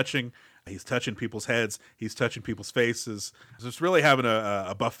Rev touching. He's touching people's heads. He's touching people's faces. Just really having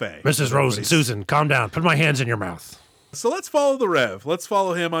a buffet. Mrs. Rosen, Susan, calm down. Put my hands in your mouth. So let's follow the Rev. Let's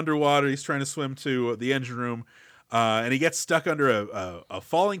follow him underwater. He's trying to swim to the engine room, and he gets stuck under a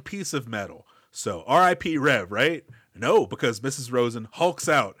falling piece of metal. So R.I.P. Rev, right? No, because Mrs. Rosen hulks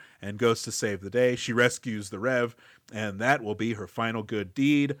out and goes to save the day. She rescues the Rev, and that will be her final good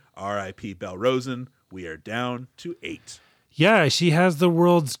deed. R.I.P. Belle Rosen. We are down to 8. Yeah, she has the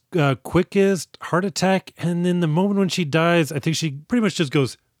world's quickest heart attack, and then the moment when she dies, I think she pretty much just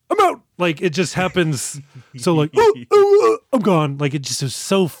goes, I'm out! Like, it just happens so like, I'm gone. Like, it just is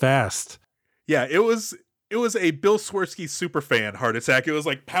so fast. Yeah, it was a Bill Swirsky superfan heart attack. It was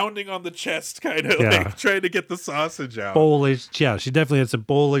like pounding on the chest, kind of like trying to get the sausage out. Polish, yeah, she definitely had some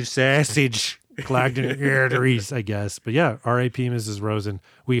Polish sausage clogged in her arteries, I guess. But yeah, R.I.P. Mrs. Rosen.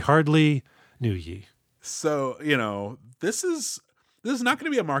 We hardly knew ye. So, this is not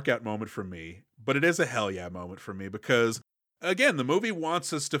going to be a mark out moment for me, but it is a hell yeah moment for me because, again, the movie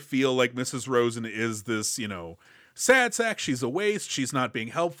wants us to feel like Mrs. Rosen is this, sad sack. She's a waste. She's not being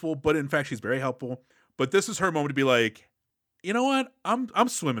helpful, but in fact, she's very helpful. But this is her moment to be like, you know what? I'm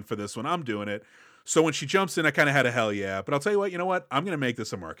swimming for this one. I'm doing it. So when she jumps in, I kind of had a hell yeah. But I'll tell you what? I'm going to make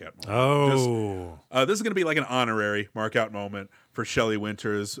this a mark out moment. This is going to be like an honorary mark out moment for Shelley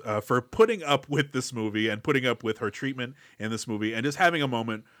Winters for putting up with this movie and putting up with her treatment in this movie and just having a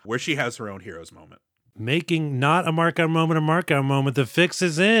moment where she has her own hero's moment. Making not a mark out moment a mark out moment. The fix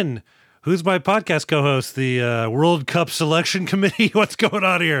is in. who's my podcast co-host? The World Cup Selection Committee? What's going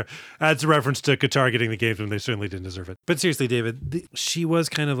on here? That's a reference to Qatar getting the games when they certainly didn't deserve it. But seriously, David, she was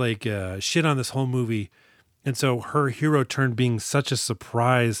kind of like shit on this whole movie. And so her hero turn being such a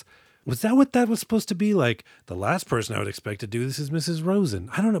surprise. Was that what that was supposed to be? Like, the last person I would expect to do this is Mrs.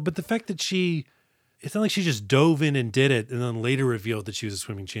 Rosen. I don't know. But the fact that it's not like she just dove in and did it and then later revealed that she was a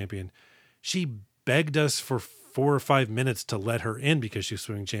swimming champion. She begged us for 4 or 5 minutes to let her in because she was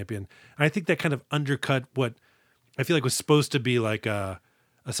swimming champion. And I think that kind of undercut what I feel like was supposed to be like a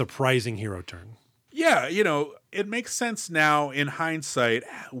surprising hero turn. Yeah, it makes sense now in hindsight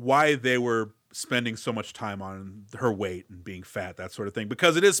why they were spending so much time on her weight and being fat, that sort of thing,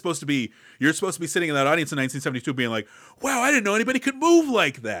 because it is supposed to be, you're supposed to be sitting in that audience in 1972 being like, wow, I didn't know anybody could move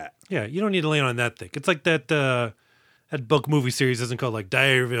like that. Yeah, you don't need to lay on that thick. It's like that book movie series isn't called like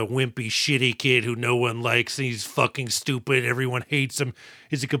Diary of a Wimpy Shitty Kid Who No One Likes and He's Fucking Stupid, everyone hates him,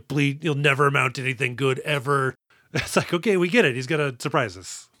 he's he'll never amount to anything good ever. It's like, okay, we get it, he's gonna surprise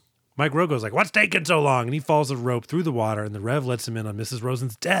us. Mike Rogo's like, what's taking so long? And he falls a rope through the water and the Rev lets him in on Mrs.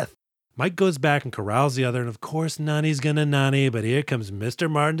 Rosen's death. Mike goes back and corrals the other, and of course Nani's gonna Nani, but here comes Mr.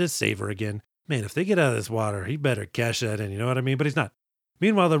 Martin to save her again. Man, if they get out of this water, he better cash that in, you know what I mean? But he's not.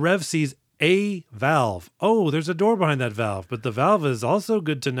 Meanwhile, the Rev sees a valve. Oh, there's a door behind that valve, but the valve is also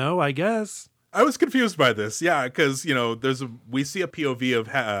good to know, I guess. I was confused by this, yeah, because, we see a POV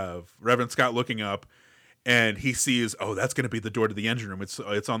of Reverend Scott looking up, and he sees, oh, that's going to be the door to the engine room.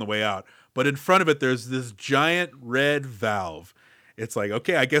 It's on the way out. But in front of it, there's this giant red valve. It's like,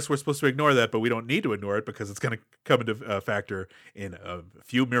 okay, I guess we're supposed to ignore that, but we don't need to ignore it because it's going to come into factor in a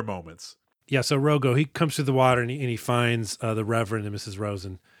few mere moments. Yeah, so Rogo, he comes through the water and he finds the Reverend and Mrs.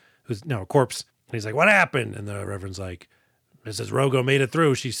 Rosen, who's now a corpse. And he's like, what happened? And the Reverend's like, Mrs. Rogo made it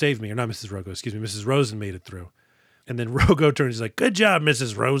through. She saved me. Or not Mrs. Rogo, excuse me. Mrs. Rosen made it through. And then Rogo turns, he's like, good job,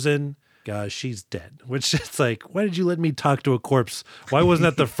 Mrs. Rosen. Gosh, she's dead. Which it's like, why did you let me talk to a corpse? Why wasn't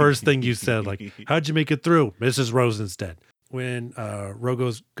that the first thing you said? Like, how'd you make it through? Mrs. Rosen's dead. When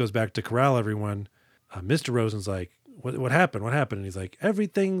Rogo goes back to corral everyone, Mr. Rosen's like, what happened? What happened? And he's like,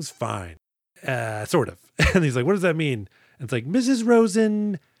 everything's fine. Sort of. And he's like, what does that mean? And it's like, Mrs.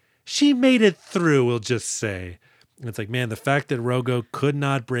 Rosen, she made it through, we'll just say. And it's like, man, the fact that Rogo could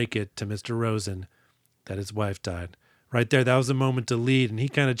not break it to Mr. Rosen that his wife died. Right there, that was a moment to lead, and he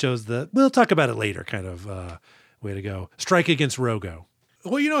kind of chose we'll talk about it later kind of way to go. Strike against Rogo.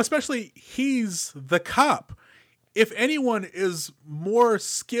 Well, especially he's the cop. If anyone is more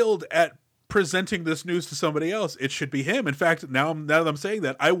skilled at presenting this news to somebody else, it should be him. In fact, now that I'm saying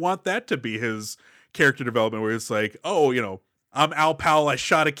that, I want that to be his character development, where it's like, oh, I'm Al Powell, I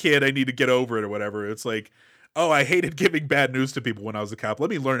shot a kid, I need to get over it or whatever. It's like, oh, I hated giving bad news to people when I was a cop. Let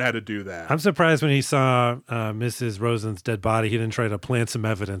me learn how to do that. I'm surprised when he saw Mrs. Rosen's dead body, he didn't try to plant some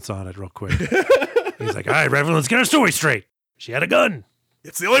evidence on it real quick. He's like, all right, Reverend, let's get our story straight. She had a gun.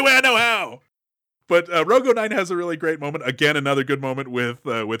 It's the only way I know how. But Rogo 9 has a really great moment. Again, another good moment with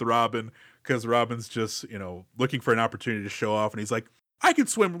Robin, because Robin's just, looking for an opportunity to show off. And he's like, I can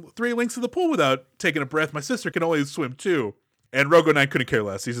swim 3 lengths of the pool without taking a breath. My sister can only swim 2. And Rogo 9 couldn't care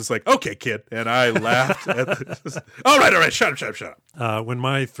less. He's just like, okay, kid. And I laughed at this. All right. Shut up. When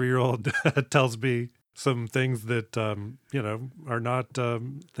my 3-year-old tells me some things that, are not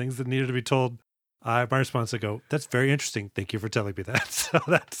things that needed to be told, my response, I go, that's very interesting. Thank you for telling me that. So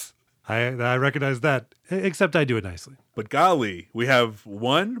I recognize that, except I do it nicely. But golly, we have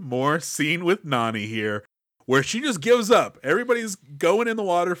one more scene with Nani here where she just gives up. Everybody's going in the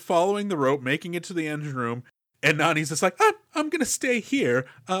water, following the rope, making it to the engine room. And Nani's just like, I'm going to stay here.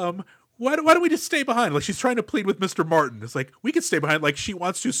 Why don't we just stay behind? Like, she's trying to plead with Mr. Martin. It's like, we could stay behind. Like, she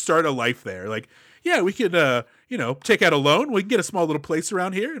wants to start a life there. Like, yeah, we could, take out a loan. We can get a small little place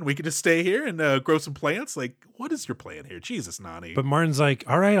around here, and we could just stay here and grow some plants. Like, what is your plan here? Jesus, Nani. But Martin's like,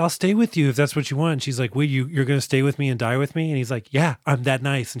 all right, I'll stay with you if that's what you want. And she's like, wait, you're going to stay with me and die with me? And he's like, yeah, I'm that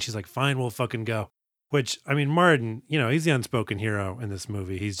nice. And she's like, fine, we'll fucking go. Which, I mean, Martin, he's the unspoken hero in this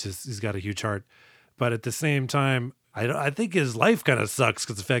movie. He's got a huge heart. But at the same time, I think his life kind of sucks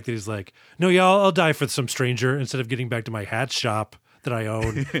because the fact that he's like, no, yeah, I'll die for some stranger instead of getting back to my hat shop that I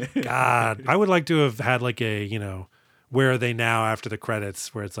own. God, I would like to have had like a, where are they now after the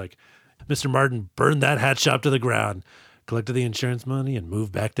credits where it's like, Mr. Martin burned that hat shop to the ground, collected the insurance money and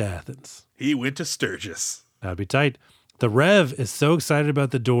moved back to Athens. He went to Sturgis. That'd be tight. The Rev is so excited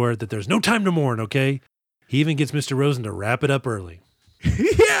about the door that there's no time to mourn, okay? He even gets Mr. Rosen to wrap it up early.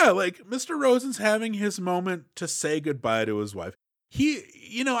 Yeah, like Mr. Rosen's having his moment to say goodbye to his wife. He,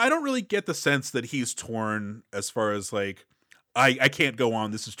 I don't really get the sense that he's torn as far as like, I can't go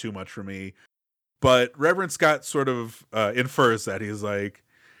on. This is too much for me. But Reverend Scott sort of infers that he's like,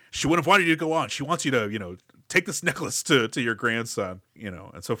 she wouldn't have wanted you to go on. She wants you to, take this necklace to your grandson,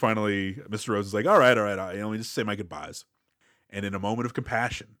 And so finally, Mr. Rose is like, all right, let me just say my goodbyes. And in a moment of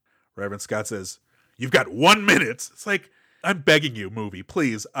compassion, Reverend Scott says, you've got 1 minute. It's like, I'm begging you, movie,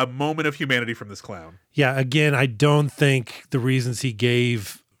 please, a moment of humanity from this clown. Yeah, again, I don't think the reasons he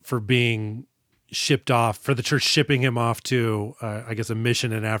gave for being shipped off, for the church shipping him off to, I guess, a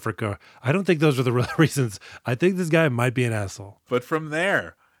mission in Africa, I don't think those were the real reasons. I think this guy might be an asshole. But from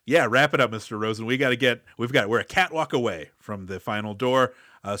there, yeah, wrap it up, Mr. Rosen. We're a catwalk away from the final door.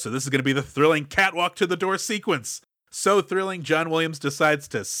 So this is going to be the thrilling catwalk to the door sequence. So thrilling, John Williams decides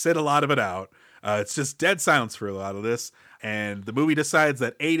to sit a lot of it out. It's just dead silence for a lot of this. And the movie decides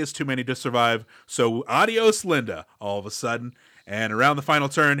that 8 is too many to survive. So adios, Linda, all of a sudden. And around the final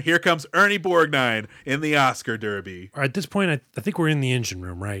turn, here comes Ernie Borgnine in the Oscar Derby. At this point, I think we're in the engine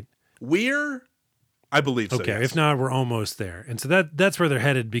room, right? I believe so. Okay, yes. If not, we're almost there. And so that's where they're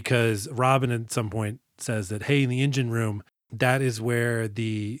headed, because Robin at some point says that, hey, in the engine room, that is where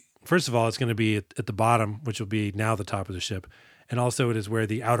first of all, it's going to be at the bottom, which will be now the top of the ship. And also it is where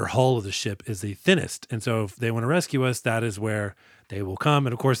the outer hull of the ship is the thinnest. And so if they want to rescue us, that is where they will come.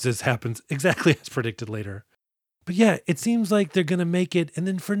 And of course, this happens exactly as predicted later. But yeah, it seems like they're going to make it. And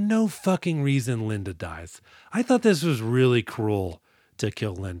then for no fucking reason, Linda dies. I thought this was really cruel to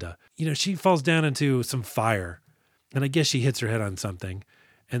kill Linda. She falls down into some fire. And I guess she hits her head on something.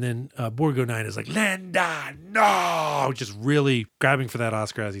 And then Borgo 9 is like, Linda, no! Just really grabbing for that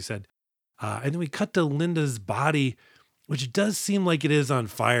Oscar, as he said. And then we cut to Linda's body, which does seem like it is on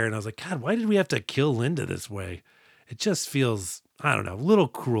fire. And I was like, God, why did we have to kill Linda this way? It just feels, I don't know, a little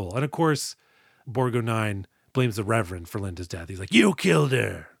cruel. And of course, Borgo 9 blames the Reverend for Linda's death. He's like, you killed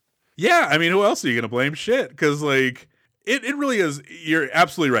her. Yeah, I mean, who else are you going to blame? Shit, because it really is, you're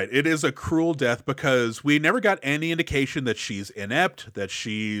absolutely right. It is a cruel death because we never got any indication that she's inept, that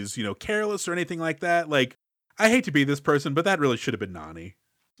she's, careless or anything like that. I hate to be this person, but that really should have been Nani.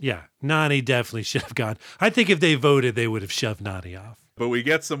 Yeah, Nani definitely should have gone. I think if they voted, they would have shoved Nani off. But we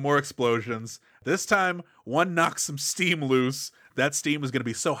get some more explosions. This time, one knocks some steam loose. That steam is going to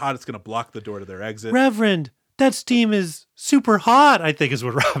be so hot, it's going to block the door to their exit. Reverend, that steam is super hot, I think is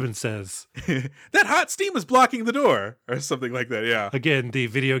what Robin says. That hot steam is blocking the door, or something like that, yeah. Again, the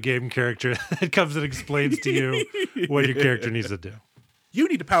video game character that comes and explains to you what your character needs to do. You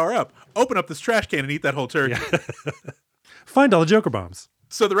need to power up. Open up this trash can and eat that whole turkey. Yeah. Find all the Joker bombs.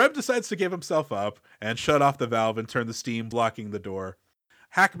 So the Rev decides to give himself up and shut off the valve and turn the steam blocking the door.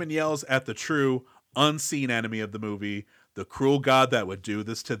 Hackman yells at the true, unseen enemy of the movie, the cruel god that would do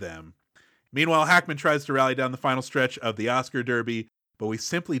this to them. Meanwhile, Hackman tries to rally down the final stretch of the Oscar Derby, but we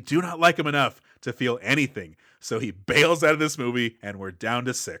simply do not like him enough to feel anything. So he bails out of this movie, and we're down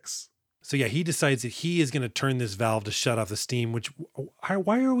to 6. So yeah, he decides that he is going to turn this valve to shut off the steam, which,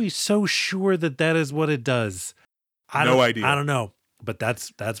 why are we so sure that is what it does? No idea. I don't know, but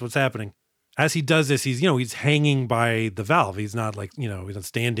that's what's happening. As he does this, he's hanging by the valve. He's not he's not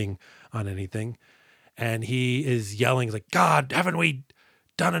standing on anything. And he is yelling like, God, haven't we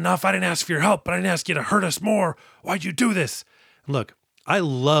done enough? I didn't ask for your help, but I didn't ask you to hurt us more. Why'd you do this? Look, I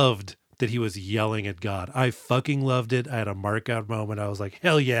loved that he was yelling at God. I fucking loved it. I had a mark out moment. I was like,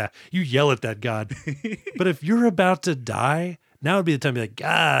 hell yeah, you yell at that God. But if you're about to die, now would be the time to be like,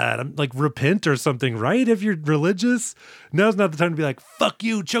 God, I'm repent or something, right? If you're religious, now's not the time to be like, fuck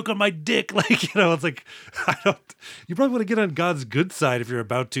you, choke on my dick. It's like, you probably want to get on God's good side if you're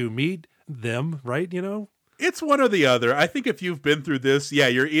about to meet them, right? It's one or the other. I think if you've been through this, yeah,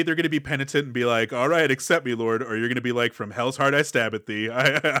 you're either going to be penitent and be like, all right, accept me, Lord, or you're going to be like, from hell's heart I stab at thee.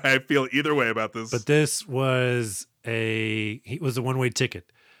 I feel either way about this. But this was a one-way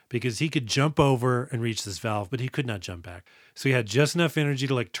ticket because he could jump over and reach this valve, but he could not jump back. So he had just enough energy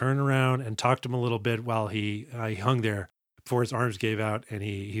to turn around and talk to him a little bit while he hung there before his arms gave out and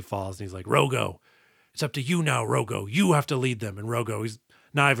he falls and he's like, Rogo, it's up to you now, Rogo. You have to lead them. And Rogo, he's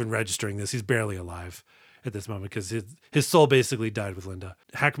not even registering this. He's barely alive at this moment because his soul basically died with Linda.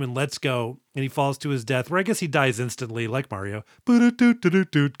 Hackman lets go and he falls to his death, where I guess he dies instantly like Mario,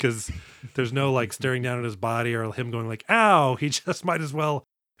 because there's no staring down at his body or him going ow. He just might as well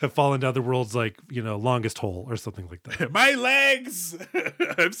have fallen down the world's longest hole or something like that. My legs!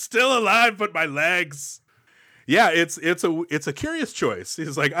 I'm still alive, but my legs. Yeah, it's a curious choice.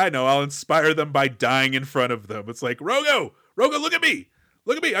 He's like, I know, I'll inspire them by dying in front of them. It's like, Rogo, look at me.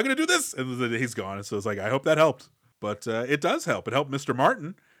 Look at me, I'm going to do this. And then he's gone. And so it's like, I hope that helped. But it does help. It helped Mr.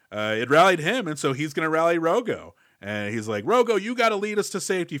 Martin. It rallied him. And so he's going to rally Rogo. And he's like, Rogo, you got to lead us to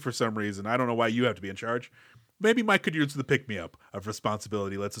safety for some reason. I don't know why you have to be in charge. Maybe Mike could use the pick-me-up of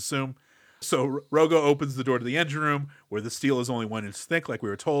responsibility, let's assume. So Rogo opens the door to the engine room where the steel is only 1 inch thick, like we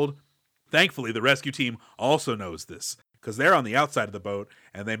were told. Thankfully, the rescue team also knows this because they're on the outside of the boat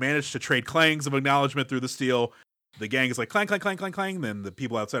and they manage to trade clangs of acknowledgement through the steel. The gang is like clang, clang, clang, clang, clang. Then the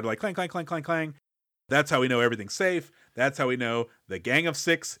people outside are like clang, clang, clang, clang, clang. That's how we know everything's safe. That's how we know the gang of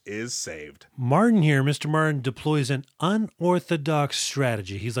 6 is saved. Martin here, Mr. Martin, deploys an unorthodox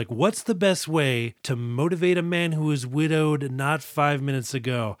strategy. He's like, what's the best way to motivate a man who was widowed not 5 minutes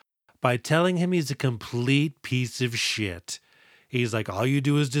ago? By telling him he's a complete piece of shit. He's like, all you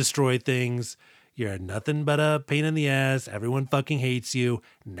do is destroy things. You're nothing but a pain in the ass. Everyone fucking hates you.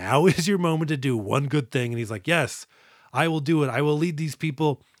 Now is your moment to do one good thing. And he's like, yes, I will do it. I will lead these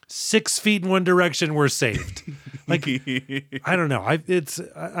people 6 feet in one direction. We're saved. Like, I don't know.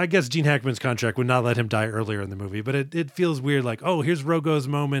 I guess Gene Hackman's contract would not let him die earlier in the movie, but it feels weird. Like, oh, here's Rogo's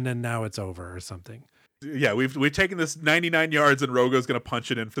moment and now it's over or something. Yeah, we've taken this 99 yards and Rogo's going to punch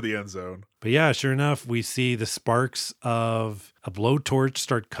it in for the end zone. But yeah, sure enough, we see the sparks of a blowtorch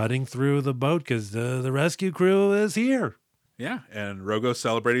start cutting through the boat because the rescue crew is here. Yeah, and Rogo's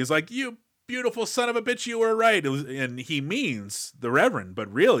celebrating. He's like, you beautiful son of a bitch, you were right. And he means the Reverend,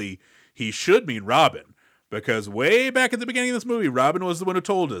 but really, he should mean Robin. Because way back at the beginning of this movie, Robin was the one who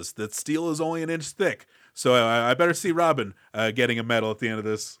told us that steel is only 1 inch thick. So I better see Robin getting a medal at the end of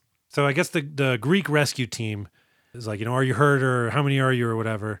this. So I guess the Greek rescue team is like, are you hurt or how many are you or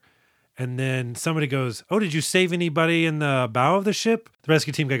whatever? And then somebody goes, oh, did you save anybody in the bow of the ship? The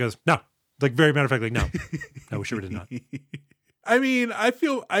rescue team guy goes, no. Like, very matter of fact, like, no. No, we sure did not. I mean, I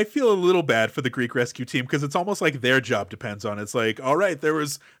feel a little bad for the Greek rescue team because it's almost like their job depends on it. It's like, all right, there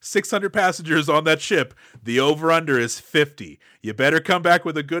was 600 passengers on that ship. The over-under is 50. You better come back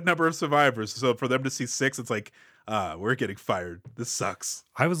with a good number of survivors. So for them to see 6, it's like, we're getting fired. This sucks.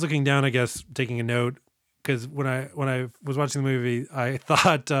 I was looking down, I guess, taking a note, because when I was watching the movie, I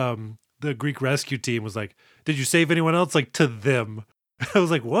thought the Greek rescue team was like, did you save anyone else? Like, to them. I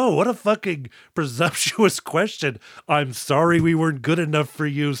was like, whoa, what a fucking presumptuous question. I'm sorry we weren't good enough for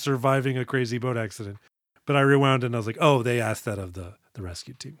you surviving a crazy boat accident. But I rewound and I was like, oh, they asked that of the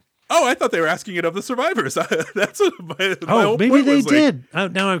rescue team. Oh, I thought they were asking it of the survivors. That's what my whole maybe point they was. did.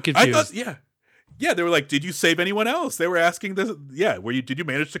 Like, now I'm confused. I thought, yeah, they were like, did you save anyone else? They were asking this. Yeah, did you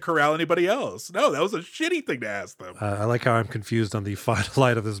manage to corral anybody else? No, that was a shitty thing to ask them. I like how I'm confused on the final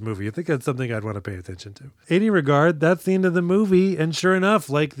line of this movie. I think that's something I'd want to pay attention to. Any regard, that's the end of the movie. And sure enough,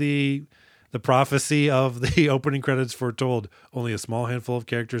 like the prophecy of the opening credits foretold, only a small handful of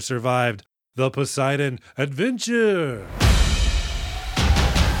characters survived the Poseidon Adventure.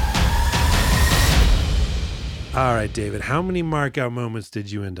 All right, David, how many mark out moments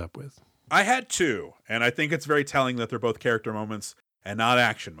did you end up with? I had 2, and I think it's very telling that they're both character moments and not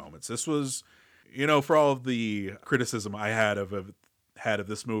action moments. This was, for all of the criticism I had of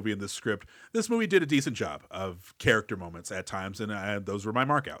this movie and this script, this movie did a decent job of character moments at times, and those were my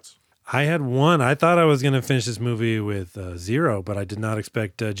markouts. I had 1. I thought I was going to finish this movie with 0, but I did not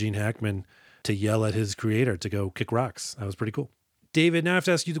expect Gene Hackman to yell at his creator to go kick rocks. That was pretty cool. David, now I have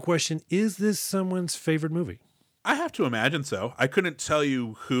to ask you the question, is this someone's favorite movie? I have to imagine so. I couldn't tell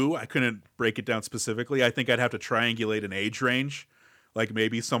you who. I couldn't break it down specifically. I think I'd have to triangulate an age range. Like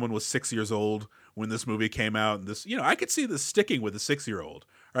maybe someone was 6 years old when this movie came out. And this, I could see this sticking with a 6-year-old.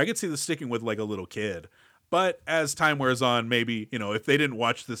 Or I could see this sticking with like a little kid. But as time wears on, maybe, if they didn't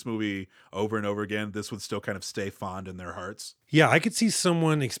watch this movie over and over again, this would still kind of stay fond in their hearts. Yeah, I could see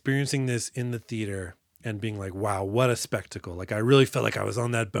someone experiencing this in the theater and being like, wow, what a spectacle. Like I really felt like I was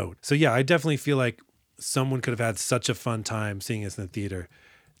on that boat. So yeah, I definitely feel like someone could have had such a fun time seeing us in the theater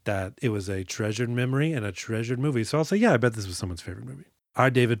that it was a treasured memory and a treasured movie. So I'll say, yeah, I bet this was someone's favorite movie. All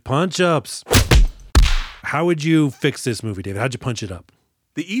right, David, punch ups. How would you fix this movie, David? How'd you punch it up?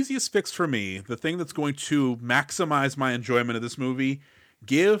 The easiest fix for me, the thing that's going to maximize my enjoyment of this movie,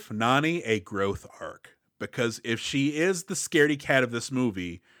 give Nani a growth arc. Because if she is the scaredy cat of this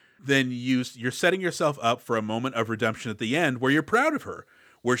movie, then you're setting yourself up for a moment of redemption at the end where you're proud of her.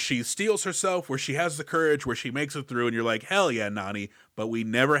 Where she steals herself, where she has the courage, where she makes it through, and you're like, hell yeah, Nani. But we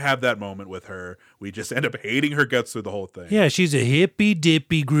never have that moment with her. We just end up hating her guts through the whole thing. Yeah, she's a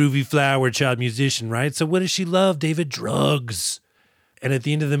hippy-dippy, groovy flower child musician, right? So what does she love, David? Drugs. And at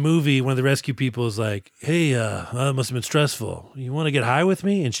the end of the movie, one of the rescue people is like, hey, that must have been stressful. You want to get high with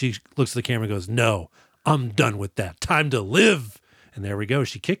me? And she looks at the camera and goes, no, I'm done with that. Time to live. And there we go.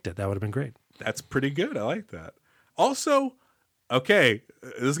 She kicked it. That would have been great. That's pretty good. I like that. Also, okay,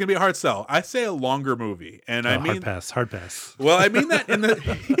 this is going to be a hard sell. I say a longer movie. And I mean hard pass. Well, I mean that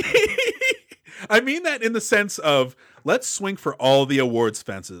in the sense of let's swing for all the awards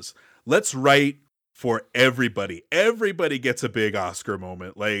fences. Let's write for everybody. Everybody gets a big Oscar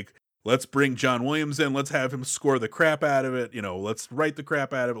moment. Like Let's bring John Williams in. Let's have him score the crap out of it. Let's write the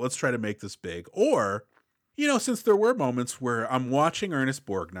crap out of it. Let's try to make this big. Or, since there were moments where I'm watching Ernest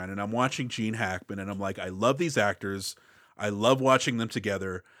Borgnine and I'm watching Gene Hackman and I'm like, I love these actors. I love watching them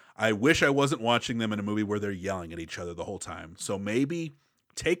together. I wish I wasn't watching them in a movie where they're yelling at each other the whole time. So maybe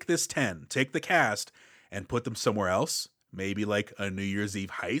take this 10, take the cast and put them somewhere else. Maybe like a New Year's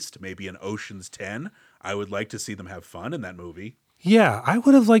Eve heist, maybe an Ocean's 10. I would like to see them have fun in that movie. Yeah, I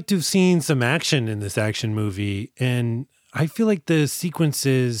would have liked to have seen some action in this action movie. And I feel like the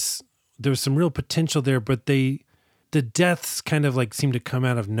sequences, there was some real potential there, but the deaths kind of like seemed to come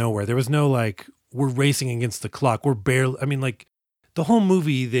out of nowhere. There was no like, we're racing against the clock. The whole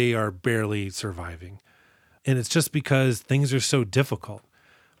movie, they are barely surviving. And it's just because things are so difficult.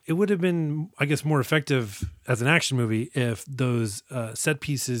 It would have been, I guess, more effective as an action movie if those set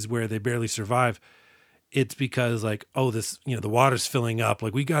pieces where they barely survive, it's because like, oh, this, the water's filling up.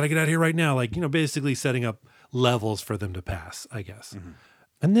 Like, we got to get out of here right now. Like, basically setting up levels for them to pass, I guess. Mm-hmm.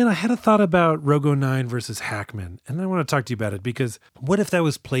 And then I had a thought about Rogo 9 versus Hackman. And I want to talk to you about it because what if that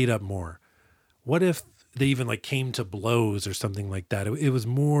was played up more? What if they even like came to blows or something like that? It was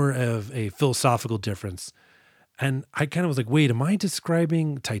more of a philosophical difference. And I kind of was like, wait, am I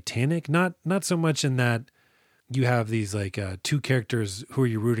describing Titanic? Not so much in that you have these like two characters who are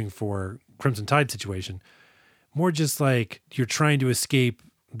you rooting for, Crimson Tide situation. More just like you're trying to escape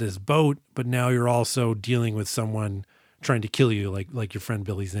this boat, but now you're also dealing with someone trying to kill you, like your friend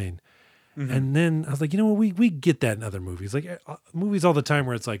Billy Zane. Mm-hmm. And then I was like, we get that in other movies. Like movies all the time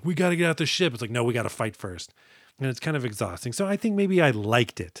where it's like, we got to get out the ship. It's like, no, we got to fight first. And it's kind of exhausting. So I think maybe I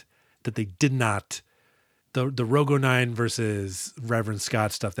liked it that they did not, the Rogo 9 versus Reverend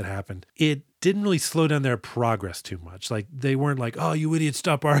Scott stuff that happened. It didn't really slow down their progress too much. Like they weren't like, oh, you idiots,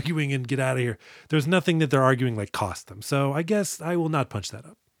 stop arguing and get out of here. There's nothing that they're arguing like cost them. So I guess I will not punch that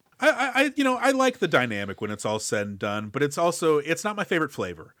up. I like the dynamic when it's all said and done, but it's not my favorite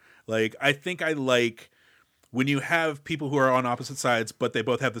flavor. Like, I think I like when you have people who are on opposite sides, but they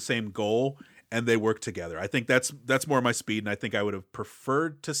both have the same goal and they work together. I think that's more my speed. And I think I would have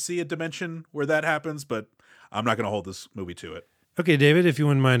preferred to see a dimension where that happens, but I'm not going to hold this movie to it. Okay, David, if you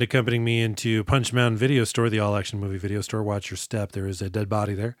wouldn't mind accompanying me into Punch Mountain Video Store, the all-action movie video store, watch your step. There is a dead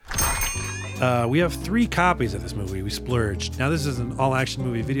body there. We have 3 copies of this movie. We splurged. Now, this is an all-action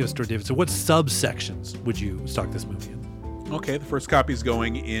movie video store, David. So what subsections would you stock this movie in? Okay, the first copy's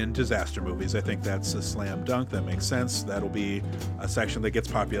going in disaster movies. I think that's a slam dunk. That makes sense. That'll be a section that gets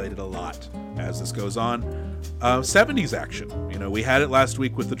populated a lot as this goes on. 70s action. We had it last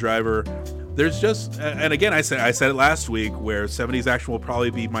week with The Driver. There's just, and again, I said it last week, where 70s action will probably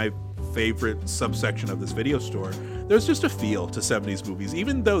be my favorite subsection of this video store. There's just a feel to 70s movies,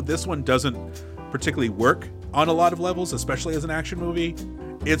 even though this one doesn't particularly work on a lot of levels, especially as an action movie.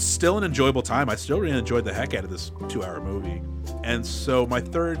 It's still an enjoyable time. I still really enjoyed the heck out of this 2-hour movie. And so my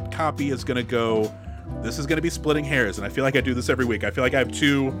third copy is going to go, this is going to be splitting hairs. And I feel like I do this every week. I feel like I have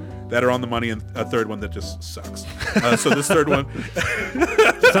 2 that are on the money and a third one that just sucks. So this third one.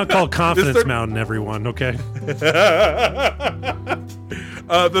 It's not called Confidence Mountain, everyone, okay?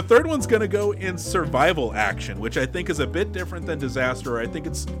 The third one's going to go in survival action, which I think is a bit different than disaster. I think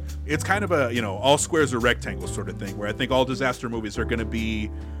it's kind of a, all squares are rectangles sort of thing, where I think all disaster movies are going to be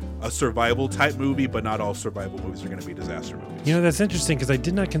a survival type movie, but not all survival movies are going to be disaster movies. That's interesting because I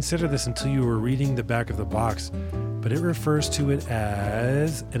did not consider this until you were reading the back of the box, but it refers to it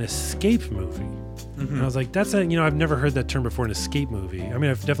as an escape movie. Mm-hmm. And I was like, I've never heard that term before, an escape movie. I mean,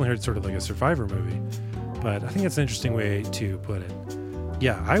 I've definitely heard sort of like a survivor movie, but I think that's an interesting way to put it.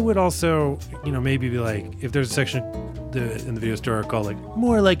 Yeah, I would also, maybe be like, if there's a section in the video store called like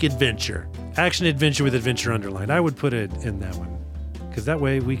more like adventure, action adventure with adventure underlined, I would put it in that one. Because that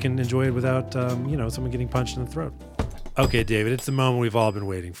way we can enjoy it without, someone getting punched in the throat. Okay, David, it's the moment we've all been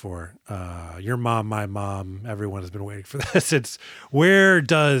waiting for. Your mom, my mom, everyone has been waiting for this. It's where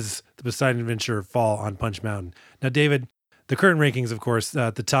does the Poseidon Adventure fall on Punch Mountain? Now, David, the current rankings, of course,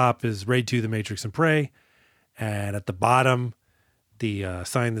 at the top is Raid 2, The Matrix, and Prey. And at the bottom, the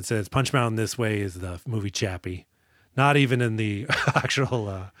sign that says Punch Mountain this way is the movie Chappie. Not even in the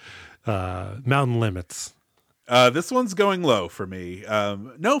actual mountain limits. This one's going low for me.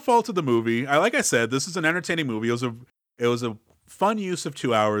 No fault of the movie. Like I said, this is an entertaining movie. It was a fun use of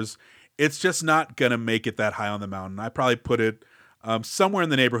 2 hours. It's just not gonna make it that high on the mountain. I probably put it somewhere in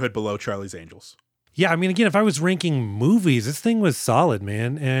the neighborhood below Charlie's Angels. Yeah, I mean, again, if I was ranking movies, this thing was solid,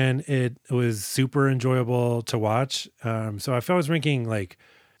 man, and it was super enjoyable to watch. So if I was ranking this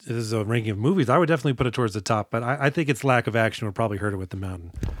is a ranking of movies, I would definitely put it towards the top, but I think its lack of action would probably hurt it with The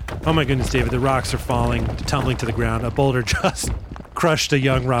Mountain. Oh my goodness, David, the rocks are falling, tumbling to the ground. A boulder just crushed a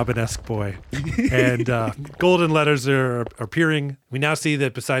young Robin-esque boy. And golden letters are appearing. We now see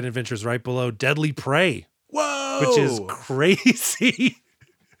that Poseidon Adventure is right below Deadly Prey. Whoa! Which is crazy.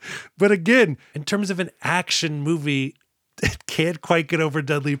 But again, in terms of an action movie, it can't quite get over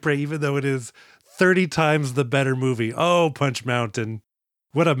Deadly Prey, even though it is 30 times the better movie. Oh, Punch Mountain.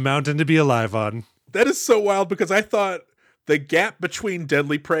 What a mountain to be alive on. That is so wild because I thought the gap between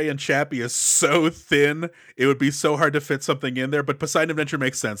Deadly Prey and Chappie is so thin, it would be so hard to fit something in there. But Poseidon Adventure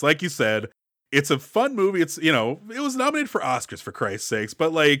makes sense. Like you said, it's a fun movie. It's, you know, it was nominated for Oscars, for Christ's sakes.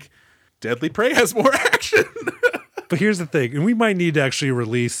 But like, Deadly Prey has more action. But here's the thing, and we might need to actually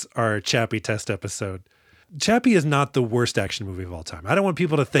release our Chappie test episode. Chappie is not the worst action movie of all time. I don't want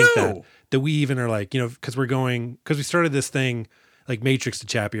people to think that we even are like, you know, because we started this thing like Matrix to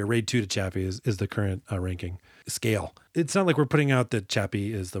Chappie or Raid 2 to Chappie is the current ranking scale. It's not like we're putting out that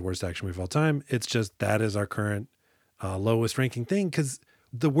Chappie is the worst action movie of all time. It's just that is our current lowest ranking thing, because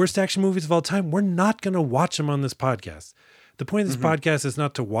the worst action movies of all time, we're not going to watch them on this podcast. The point of this podcast is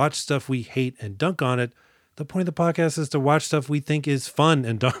not to watch stuff we hate and dunk on it. The point of the podcast is to watch stuff we think is fun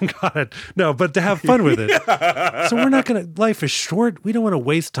and dunk on it. No, but to have fun with it. So we're not going to, life is short. We don't want to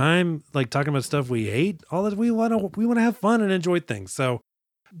waste time like talking about stuff we hate. All that we want to have fun and enjoy things. So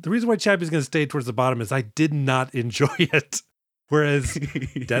the reason why Chappie's going to stay towards the bottom is I did not enjoy it. Whereas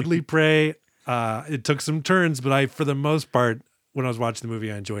Deadly Prey, it took some turns, but for the most part, when I was watching the movie,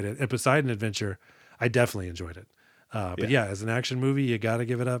 I enjoyed it. And Poseidon Adventure, I definitely enjoyed it. But yeah, as an action movie, you got to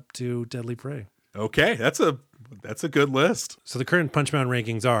give it up to Deadly Prey. Okay, that's a good list. So the current Punch Mountain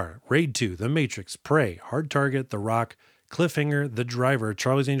rankings are Raid 2, The Matrix, Prey, Hard Target, The Rock, Cliffhanger, The Driver,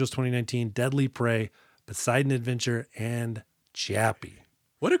 Charlie's Angels 2019, Deadly Prey, Poseidon Adventure, and Chappie.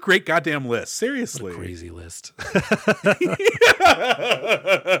 What a great goddamn list. Seriously. What a crazy list.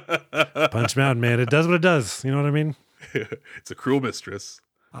 Punch Mountain, man. It does what it does. You know what I mean? It's a cruel mistress.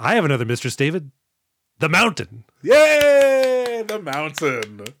 I have another mistress, David. The Mountain. Yay! The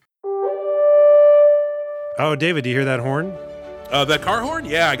Mountain. Oh, David, do you hear that horn? That car horn?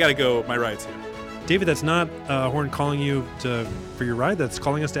 Yeah, I gotta go. My ride's here. David, that's not a horn calling you for your ride. That's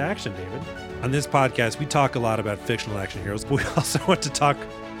calling us to action, David. On this podcast, we talk a lot about fictional action heroes, but we also want to talk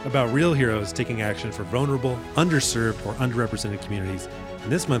about real heroes taking action for vulnerable, underserved, or underrepresented communities.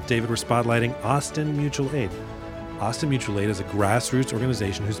 And this month, David, we're spotlighting Austin Mutual Aid. Austin Mutual Aid is a grassroots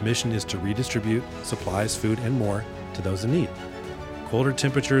organization whose mission is to redistribute supplies, food, and more to those in need. Colder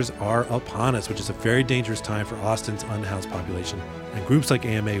temperatures are upon us, which is a very dangerous time for Austin's unhoused population, and groups like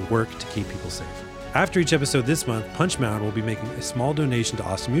AMA work to keep people safe. After each episode this month, Punch Mountain will be making a small donation to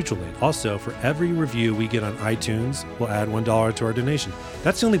Austin Mutual Aid. Also, for every review we get on iTunes, we'll add $1 to our donation.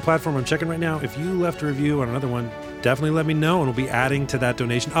 That's the only platform I'm checking right now. If you left a review on another one, definitely let me know, and we'll be adding to that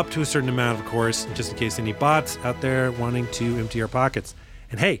donation up to a certain amount, of course, just in case any bots out there wanting to empty our pockets.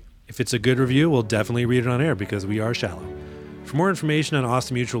 And hey, if it's a good review, we'll definitely read it on air because we are shallow. For more information on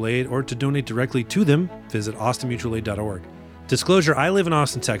Austin Mutual Aid or to donate directly to them, visit austinmutualaid.org. Disclosure, I live in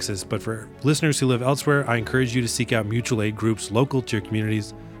Austin, Texas, but for listeners who live elsewhere, I encourage you to seek out mutual aid groups local to your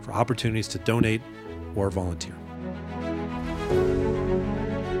communities for opportunities to donate or volunteer.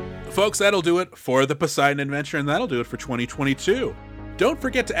 Folks, that'll do it for the Poseidon Adventure, and that'll do it for 2022. Don't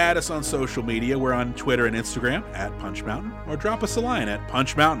forget to add us on social media. We're on Twitter and Instagram at Punch Mountain, or drop us a line at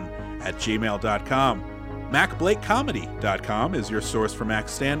punchmountain@gmail.com. MacBlakeComedy.com is your source for Mac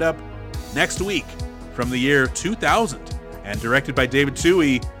stand-up. Next week, from the year 2000, and directed by David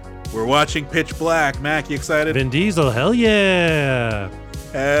Toohey, we're watching Pitch Black. Mac, you excited? Vin Diesel, hell yeah!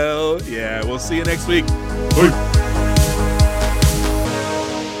 Hell yeah. We'll see you next week. Bye.